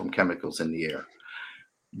 protects us from chemicals in the air.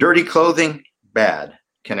 Dirty clothing, bad,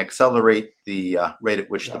 can accelerate the rate at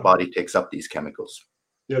which the body takes up these chemicals.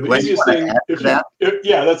 Yeah, the Glenn, easiest thing.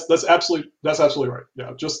 That's absolutely right.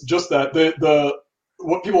 Yeah, just that.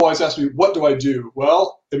 What people always ask me, what do I do?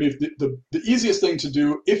 Well, I mean, the easiest thing to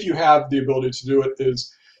do, if you have the ability to do it, is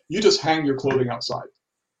you just hang your clothing outside.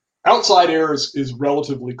 Outside air is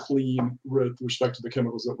relatively clean with respect to the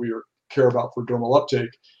chemicals that we care about for dermal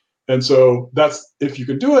uptake, and so that's, if you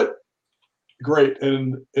can do it, great.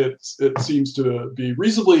 And it seems to be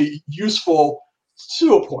reasonably useful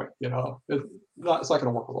to a point. You know, it's not going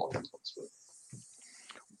to work with all chemicals. But.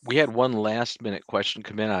 We had one last minute question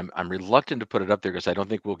come in. I'm reluctant to put it up there because I don't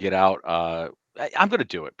think we'll get out I'm going to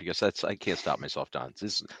do it because I can't stop myself, Don.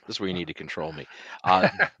 This is where you need to control me.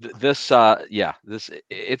 It's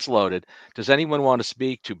loaded. Does anyone want to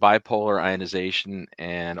speak to bipolar ionization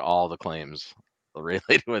and all the claims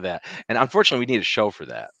related with that? And unfortunately, we need a show for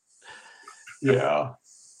that. Yeah.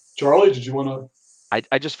 Charlie, did you want to?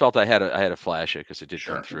 I just felt I had to flash it because it did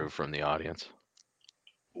Sure. come through from the audience.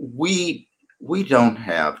 We don't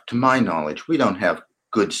have, to my knowledge, we don't have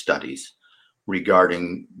good studies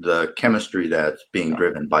regarding the chemistry that's being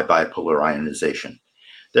driven by bipolar ionization.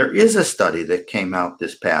 There is a study that came out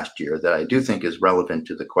this past year that I do think is relevant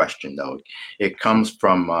to the question, though. It comes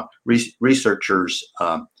from researchers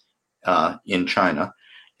in China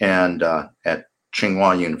and at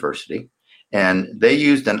Tsinghua University. And they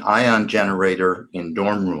used an ion generator in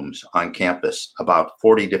dorm rooms on campus, about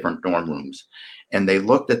 40 different dorm rooms. And they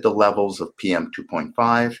looked at the levels of PM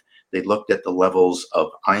 2.5. They looked at the levels of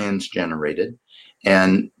ions generated.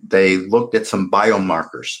 And they looked at some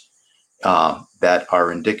biomarkers that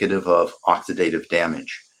are indicative of oxidative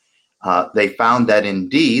damage. They found that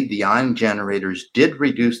indeed the ion generators did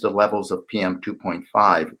reduce the levels of PM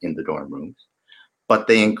 2.5 in the dorm rooms, but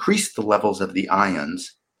they increased the levels of the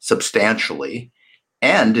ions substantially.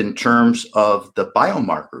 And in terms of the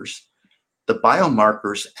biomarkers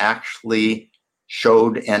actually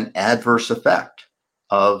showed an adverse effect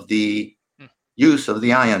of the use of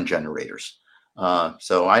the ion generators.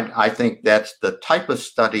 So I think that's the type of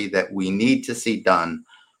study that we need to see done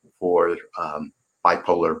for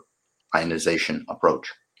bipolar ionization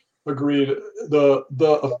approach. Agreed.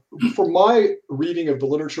 From my reading of the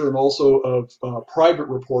literature and also of private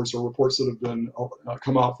reports or reports that have been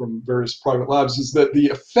come out from various private labs, is that the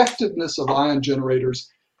effectiveness of ion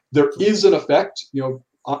generators, there is an effect.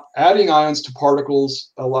 Adding ions to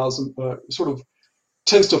particles allows them sort of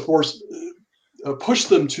tends to push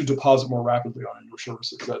them to deposit more rapidly on your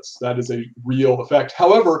surfaces. That is a real effect.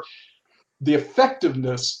 However, the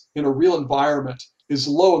effectiveness in a real environment is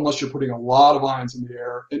low unless you're putting a lot of ions in the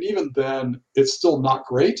air. And even then, it's still not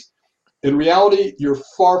great. In reality, you're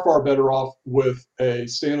far, far better off with a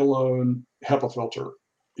standalone HEPA filter.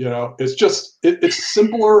 It's just, it's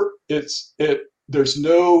simpler. There's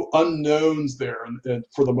no unknowns there and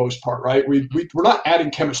for the most part, right? We're not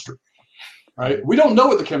adding chemistry, right? We don't know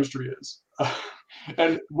what the chemistry is.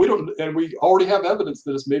 And we already have evidence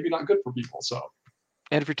that it's maybe not good for people. So.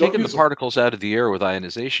 And if you're taking the particles out of the air with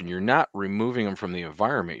ionization, you're not removing them from the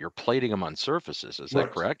environment. You're plating them on surfaces. Is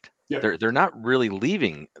that correct? Yeah. They're not really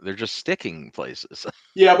leaving. They're just sticking places.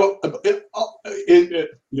 Yeah, but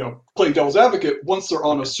playing devil's advocate, once they're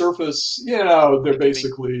on a surface, they're not going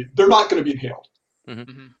to be inhaled.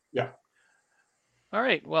 Mm-hmm. Yeah. All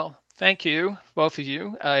right. Well, thank you, both of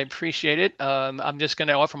you. I appreciate it. I'm just going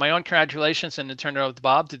to offer my own congratulations and then turn it over to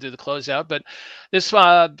Bob to do the closeout. But this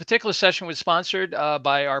particular session was sponsored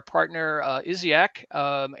by our partner ISIAC,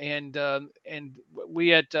 and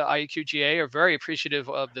we at IEQGA are very appreciative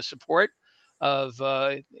of the support of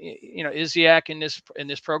ISIAC in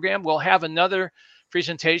this program. We'll have another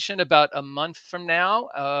presentation about a month from now,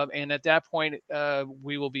 and at that point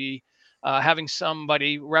we will be having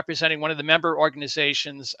somebody representing one of the member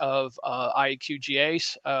organizations of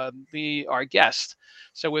IEQGA be our guest.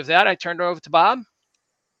 So with that, I turn it over to Bob.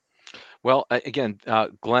 Well, again,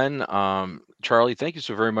 Glenn, Charlie, thank you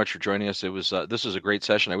so very much for joining us. This was a great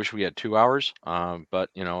session. I wish we had 2 hours, but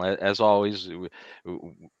as always,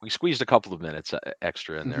 we squeezed a couple of minutes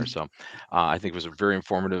extra in there. So I think it was a very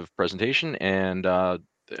informative presentation. And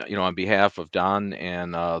on behalf of Don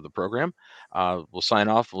and the program, we'll sign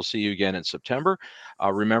off. We'll see you again in September.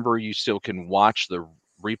 Remember, you still can watch the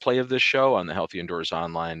replay of this show on the Healthy Indoors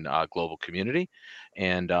Online global community,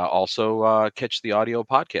 and also catch the audio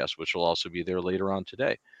podcast, which will also be there later on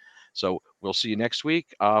today. So we'll see you next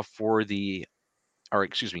week next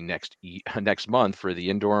month for the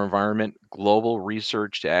Indoor Environment Global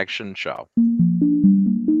Research to Action Show.